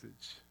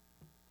message.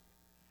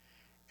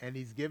 And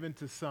he's given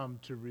to some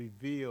to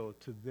reveal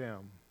to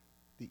them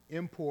the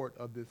import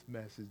of this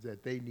message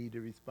that they need to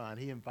respond.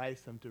 He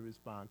invites them to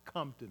respond.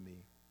 Come to me.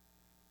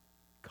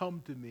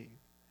 Come to me.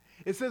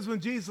 It says when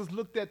Jesus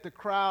looked at the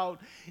crowd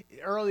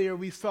earlier,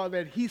 he saw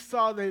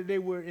that they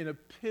were in a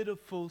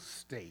pitiful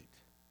state.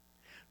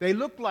 They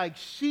looked like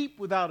sheep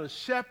without a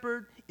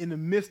shepherd in the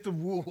midst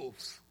of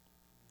wolves.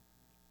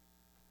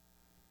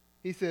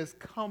 He says,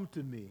 come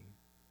to me.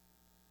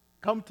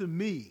 Come to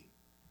me,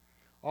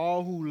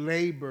 all who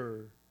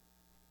labor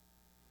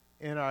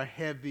and are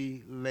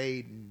heavy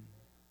laden,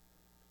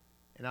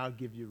 and I'll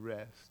give you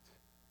rest.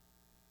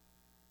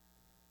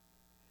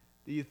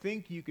 Do you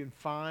think you can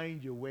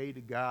find your way to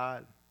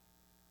God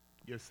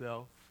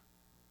yourself?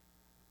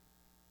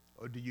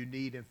 Or do you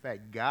need, in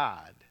fact,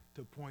 God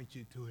to point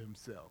you to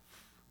himself?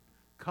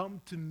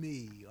 Come to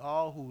me,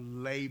 all who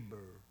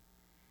labor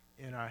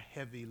and are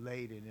heavy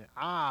laden, and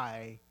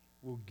I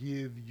will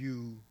give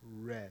you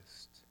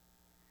rest.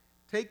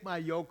 Take my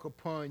yoke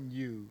upon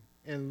you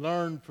and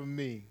learn from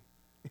me.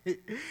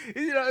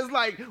 It's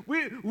like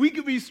we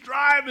could be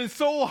striving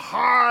so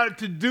hard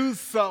to do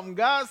something.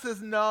 God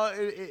says, no,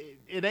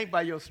 it ain't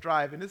by your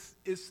striving.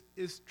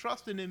 It's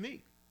trusting in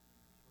me.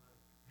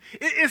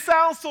 It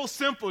sounds so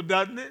simple,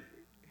 doesn't it?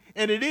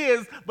 And it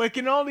is, but it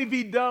can only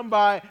be done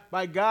by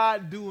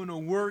God doing a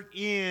work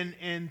in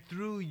and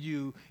through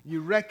you.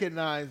 You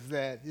recognize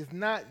that. It's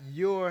not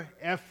your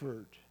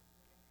effort.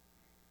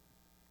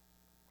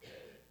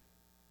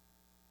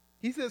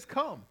 He says,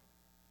 come.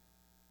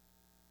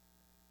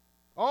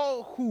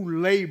 All who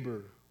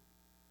labor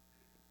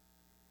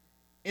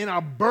and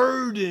are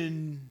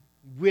burdened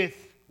with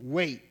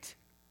weight,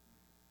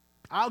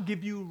 I'll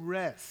give you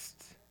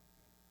rest.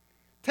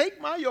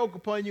 Take my yoke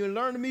upon you and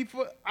learn of me,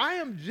 for I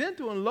am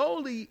gentle and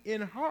lowly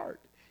in heart.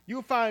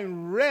 You'll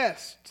find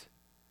rest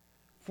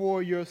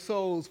for your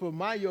souls, for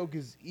my yoke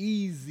is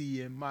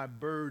easy and my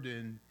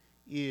burden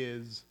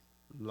is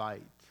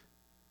light.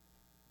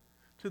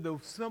 To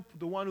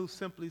the one who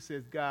simply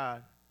says,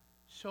 God,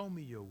 show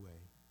me your way.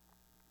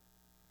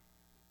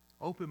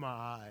 Open my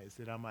eyes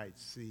that I might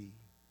see.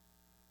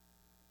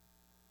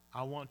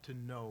 I want to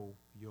know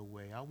your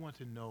way. I want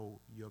to know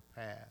your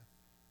path.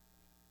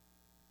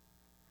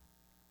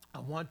 I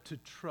want to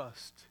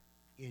trust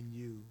in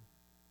you.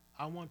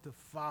 I want to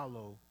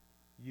follow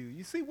you.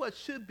 You see, what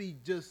should be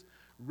just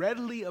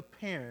readily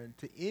apparent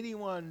to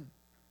anyone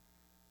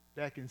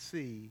that can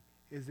see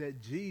is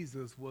that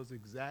Jesus was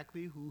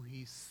exactly who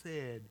he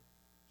said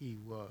he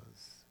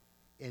was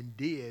and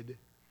did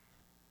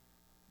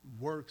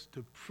works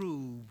to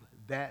prove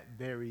that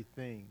very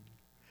thing.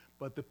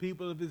 But the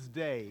people of his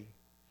day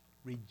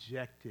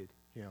rejected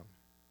him.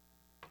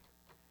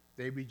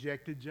 They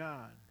rejected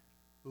John,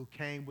 who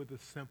came with a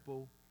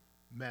simple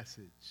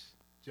message.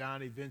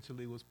 John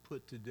eventually was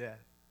put to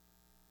death.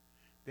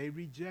 They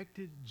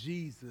rejected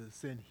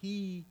Jesus, and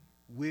he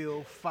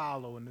will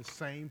follow in the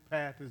same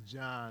path as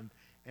John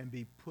and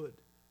be put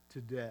to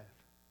death.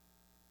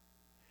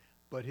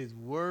 But his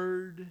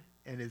word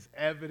and his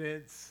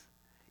evidence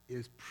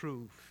is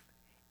proof,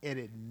 and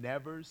it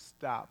never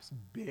stops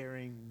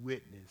bearing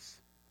witness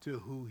to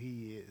who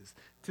he is,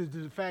 to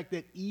the fact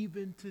that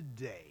even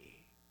today,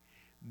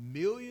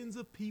 millions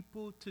of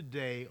people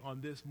today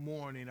on this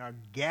morning are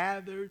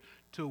gathered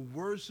to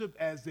worship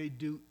as they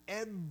do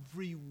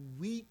every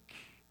week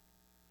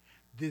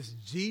this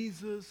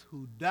Jesus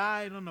who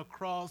died on the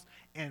cross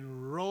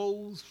and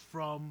rose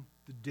from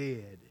the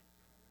dead.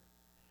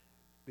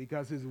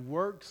 Because his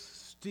works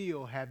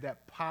still have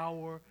that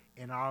power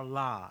in our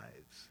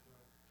lives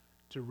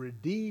to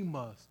redeem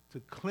us, to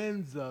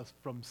cleanse us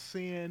from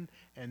sin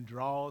and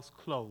draw us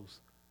close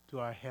to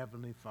our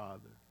Heavenly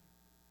Father.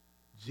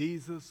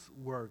 Jesus'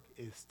 work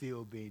is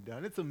still being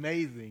done. It's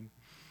amazing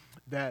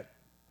that,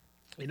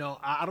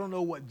 I don't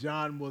know what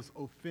John was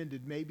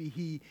offended. Maybe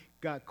he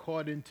got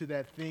caught into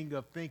that thing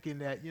of thinking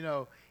that,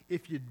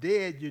 if you're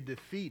dead, you're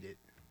defeated.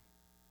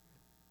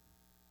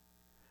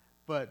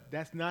 But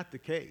that's not the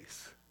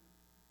case.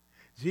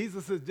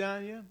 Jesus says,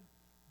 John,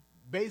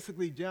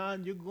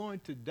 John, you're going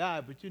to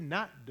die, but you're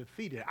not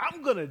defeated.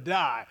 I'm going to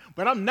die,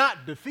 but I'm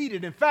not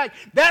defeated. In fact,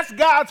 that's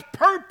God's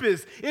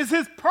purpose. It's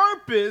his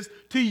purpose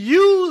to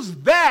use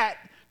that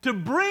to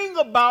bring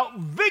about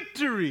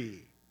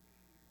victory.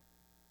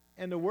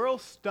 And the world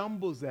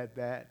stumbles at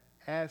that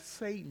as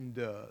Satan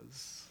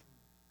does.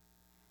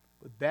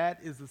 But that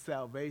is the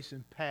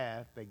salvation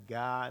path that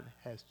God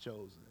has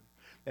chosen.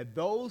 That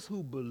those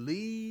who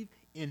believe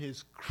in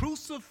his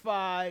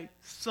crucified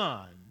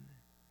Son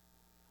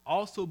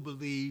also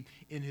believe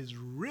in his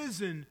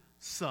risen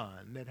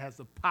Son that has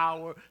the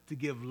power to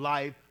give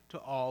life to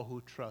all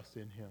who trust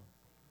in him.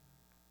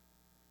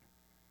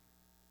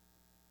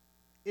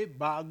 It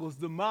boggles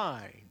the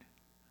mind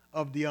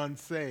of the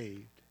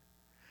unsaved,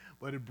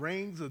 but it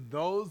brings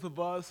those of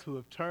us who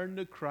have turned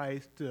to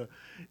Christ to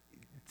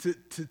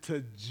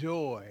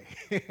joy.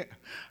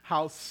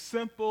 How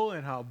simple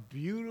and how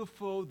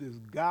beautiful this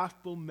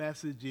gospel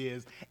message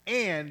is,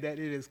 and that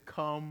it has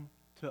come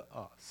to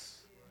us.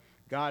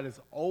 God has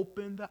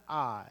opened the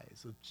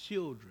eyes of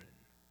children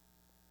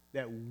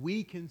that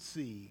we can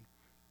see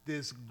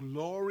this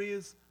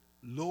glorious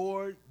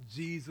Lord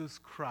Jesus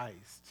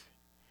Christ.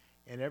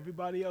 And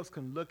everybody else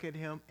can look at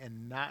him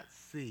and not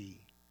see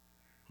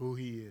who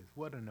he is.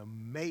 What an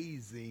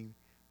amazing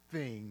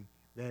thing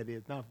that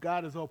is. Now, if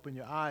God has opened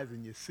your eyes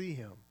and you see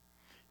him,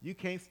 you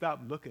can't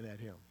stop looking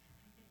at him.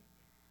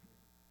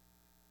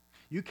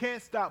 You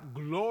can't stop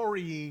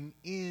glorying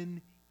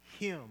in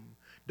him.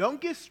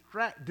 Don't get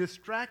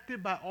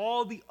distracted by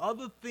all the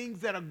other things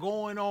that are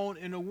going on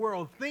in the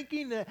world,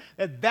 thinking that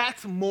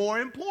that's more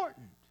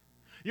important.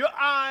 Your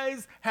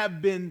eyes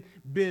have been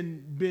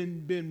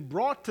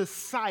brought to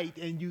sight,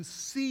 and you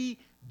see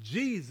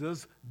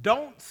Jesus.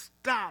 Don't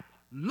stop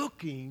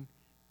looking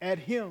at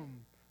him.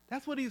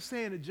 That's what he's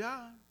saying to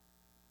John.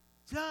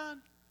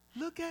 John,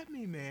 look at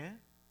me, man.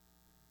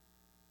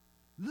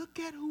 Look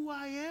at who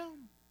I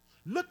am.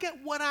 Look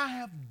at what I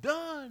have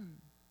done.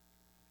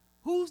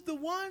 Who's the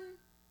one?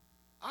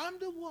 I'm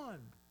the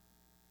one.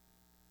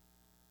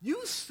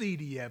 You see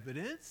the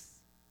evidence.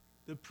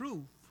 The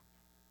proof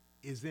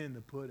is in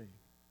the pudding.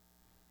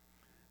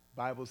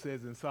 Bible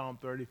says in Psalm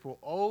 34,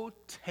 oh,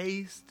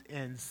 taste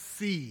and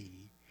see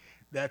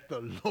that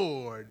the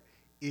Lord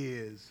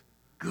is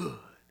good.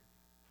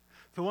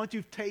 So once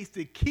you've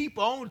tasted, keep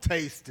on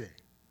tasting.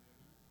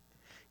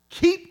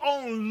 Keep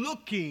on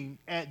looking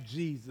at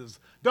Jesus.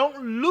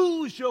 Don't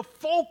lose your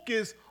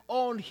focus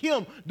on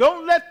him.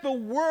 Don't let the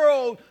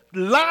world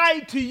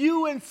lie to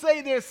you and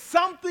say there's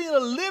something a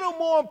little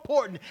more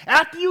important.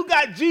 After you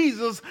got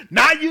Jesus,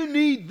 now you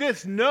need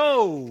this.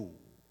 No.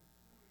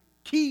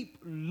 Keep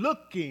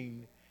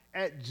looking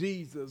at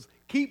Jesus.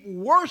 Keep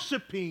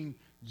worshiping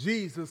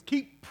Jesus.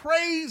 Keep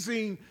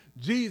praising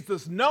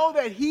Jesus. Know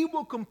that he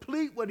will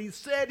complete what he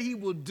said he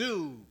will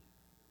do.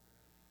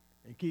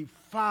 And keep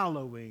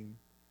following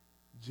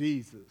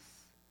Jesus.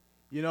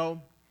 You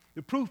know,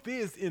 the proof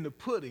is in the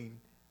pudding.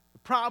 The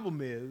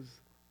problem is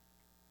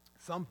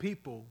some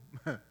people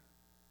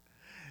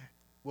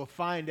will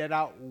find that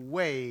out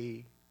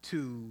way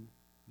too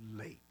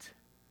late.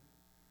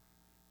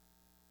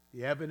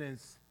 The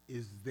evidence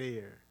is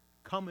there.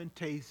 Come and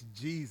taste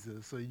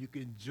Jesus so you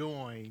can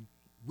join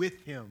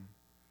with him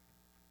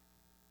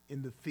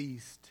in the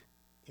feast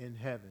in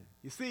heaven.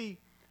 You see,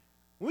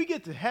 when we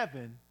get to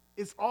heaven,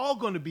 it's all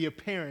going to be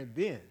apparent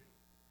then.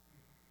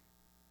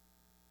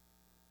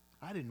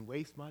 I didn't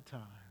waste my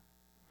time.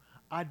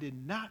 I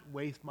did not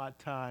waste my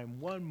time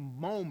one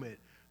moment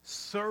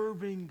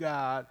serving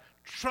God,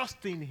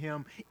 trusting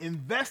him,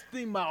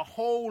 investing my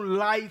whole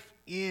life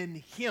in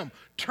him,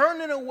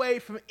 turning away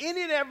from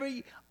any and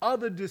every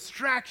other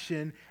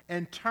distraction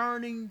and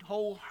turning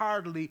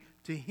wholeheartedly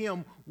to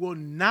him will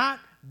not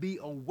be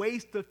a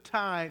waste of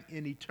time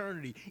in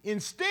eternity.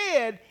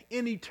 Instead,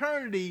 in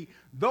eternity,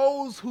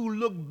 those who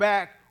look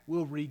back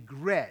will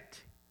regret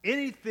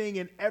anything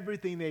and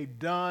everything they've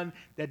done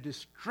that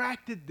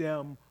distracted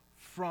them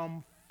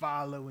from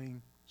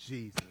following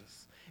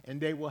Jesus. And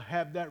they will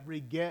have that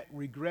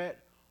regret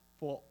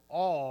for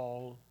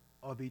all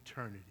of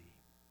eternity.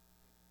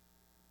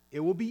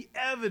 It will be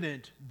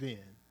evident then.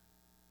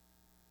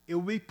 It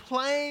will be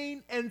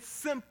plain and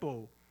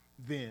simple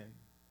then.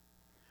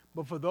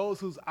 But for those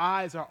whose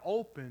eyes are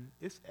open,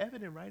 it's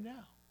evident right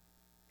now.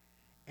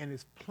 And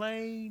it's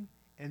plain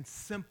and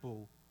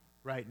simple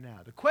right now.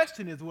 The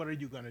question is, what are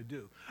you going to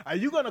do? Are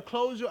you going to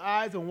close your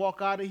eyes and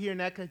walk out of here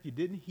and act like you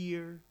didn't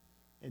hear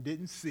and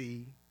didn't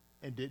see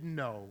and didn't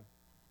know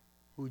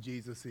who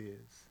Jesus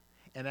is,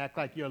 and act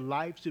like your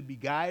life should be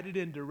guided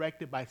and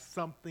directed by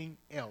something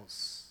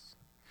else?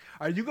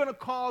 Are you going to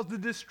cause the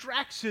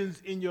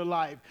distractions in your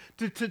life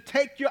to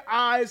take your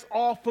eyes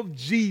off of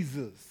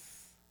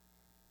Jesus?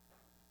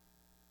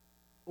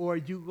 Or are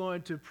you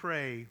going to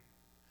pray,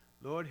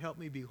 Lord, help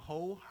me be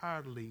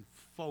wholeheartedly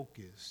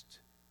focused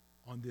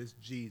on this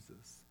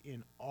Jesus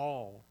in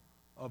all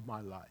of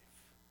my life?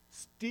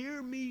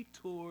 Steer me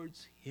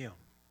towards him.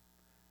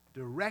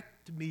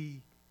 Direct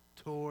me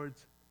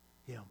towards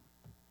him.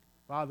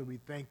 Father, we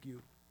thank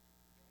you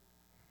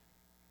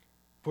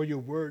for your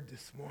word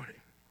this morning.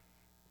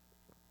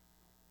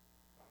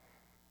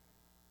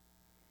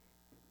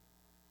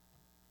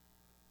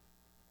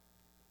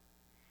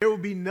 There will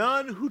be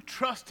none who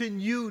trust in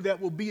you that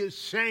will be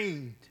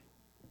ashamed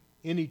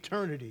in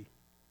eternity.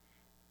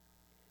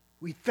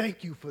 We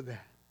thank you for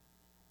that.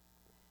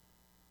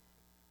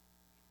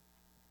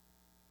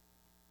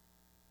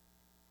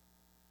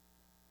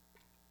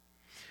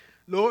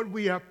 Lord,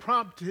 we are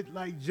prompted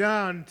like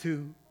John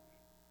to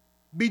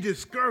be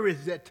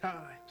discouraged at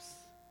times.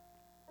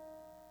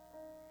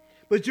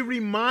 But you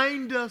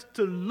remind us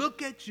to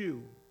look at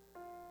you,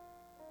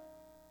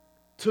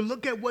 to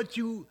look at what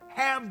you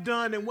have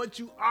done and what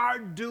you are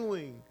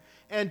doing,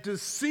 and to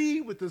see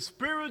with the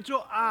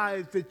spiritual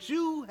eyes that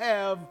you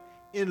have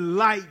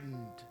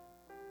enlightened,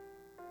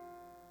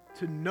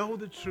 to know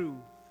the truth,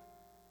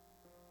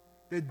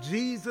 that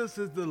Jesus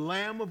is the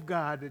Lamb of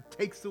God that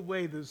takes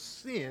away the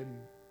sin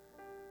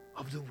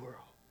of the world.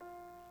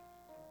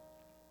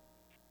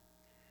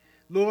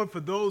 Lord, for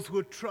those who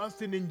are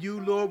trusting in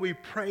you, Lord, we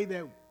pray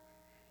that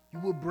you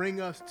will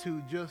bring us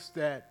to just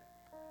that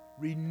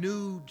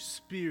renewed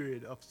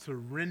spirit of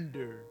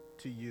surrender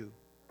to you.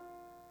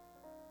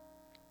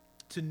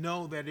 To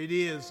know that it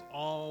is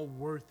all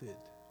worth it.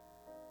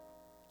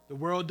 The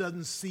world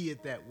doesn't see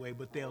it that way,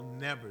 but they'll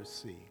never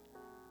see.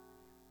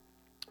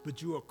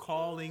 But you are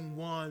calling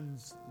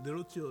one's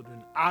little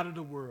children out of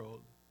the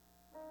world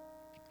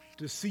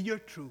to see your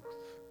truth,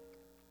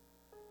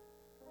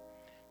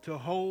 to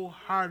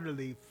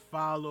wholeheartedly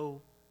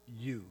follow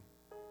you.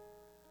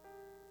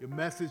 Your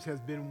message has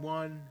been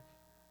one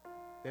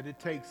that it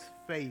takes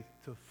faith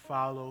to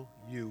follow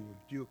you.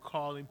 You're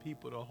calling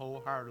people to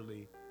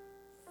wholeheartedly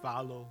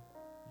follow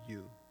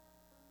you.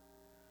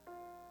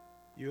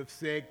 You have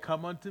said,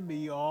 come unto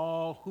me,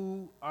 all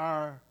who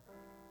are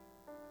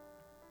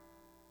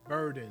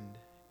burdened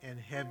and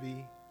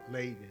heavy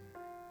laden,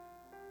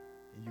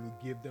 and you will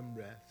give them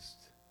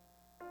rest.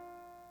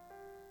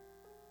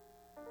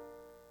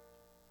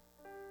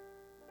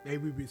 May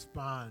we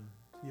respond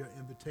to your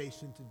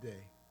invitation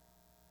today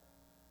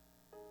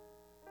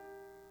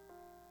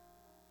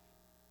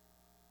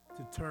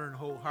to turn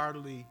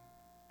wholeheartedly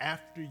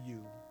after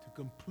you, to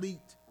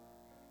complete,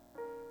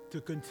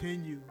 to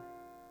continue,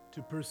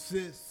 to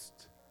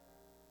persist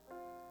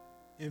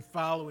in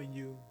following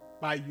you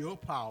by your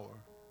power.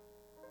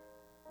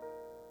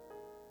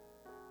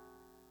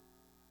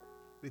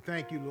 We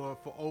thank you, Lord,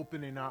 for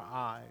opening our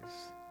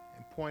eyes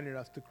and pointing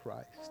us to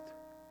Christ.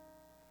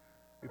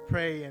 We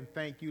pray and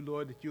thank you,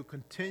 Lord, that you're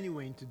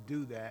continuing to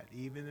do that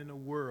even in a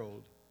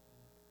world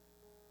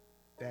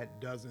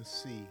that doesn't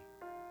see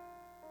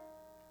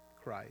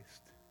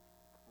Christ.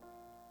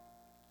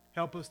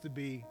 Help us to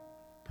be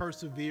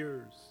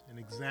perseverers and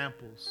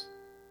examples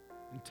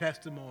and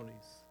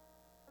testimonies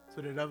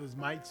so that others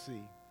might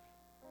see.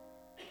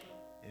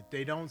 If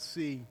they don't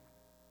see,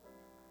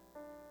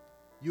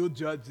 you'll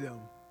judge them.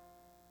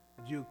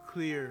 You'll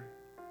clear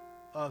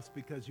us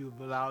because you've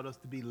allowed us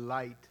to be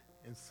light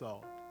and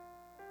salt.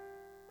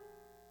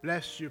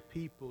 Bless your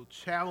people.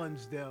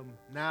 Challenge them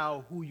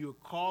now who you're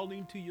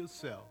calling to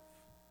yourself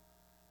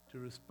to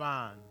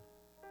respond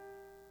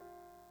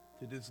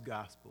to this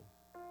gospel.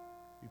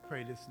 We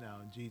pray this now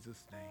in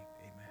Jesus' name.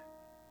 Amen.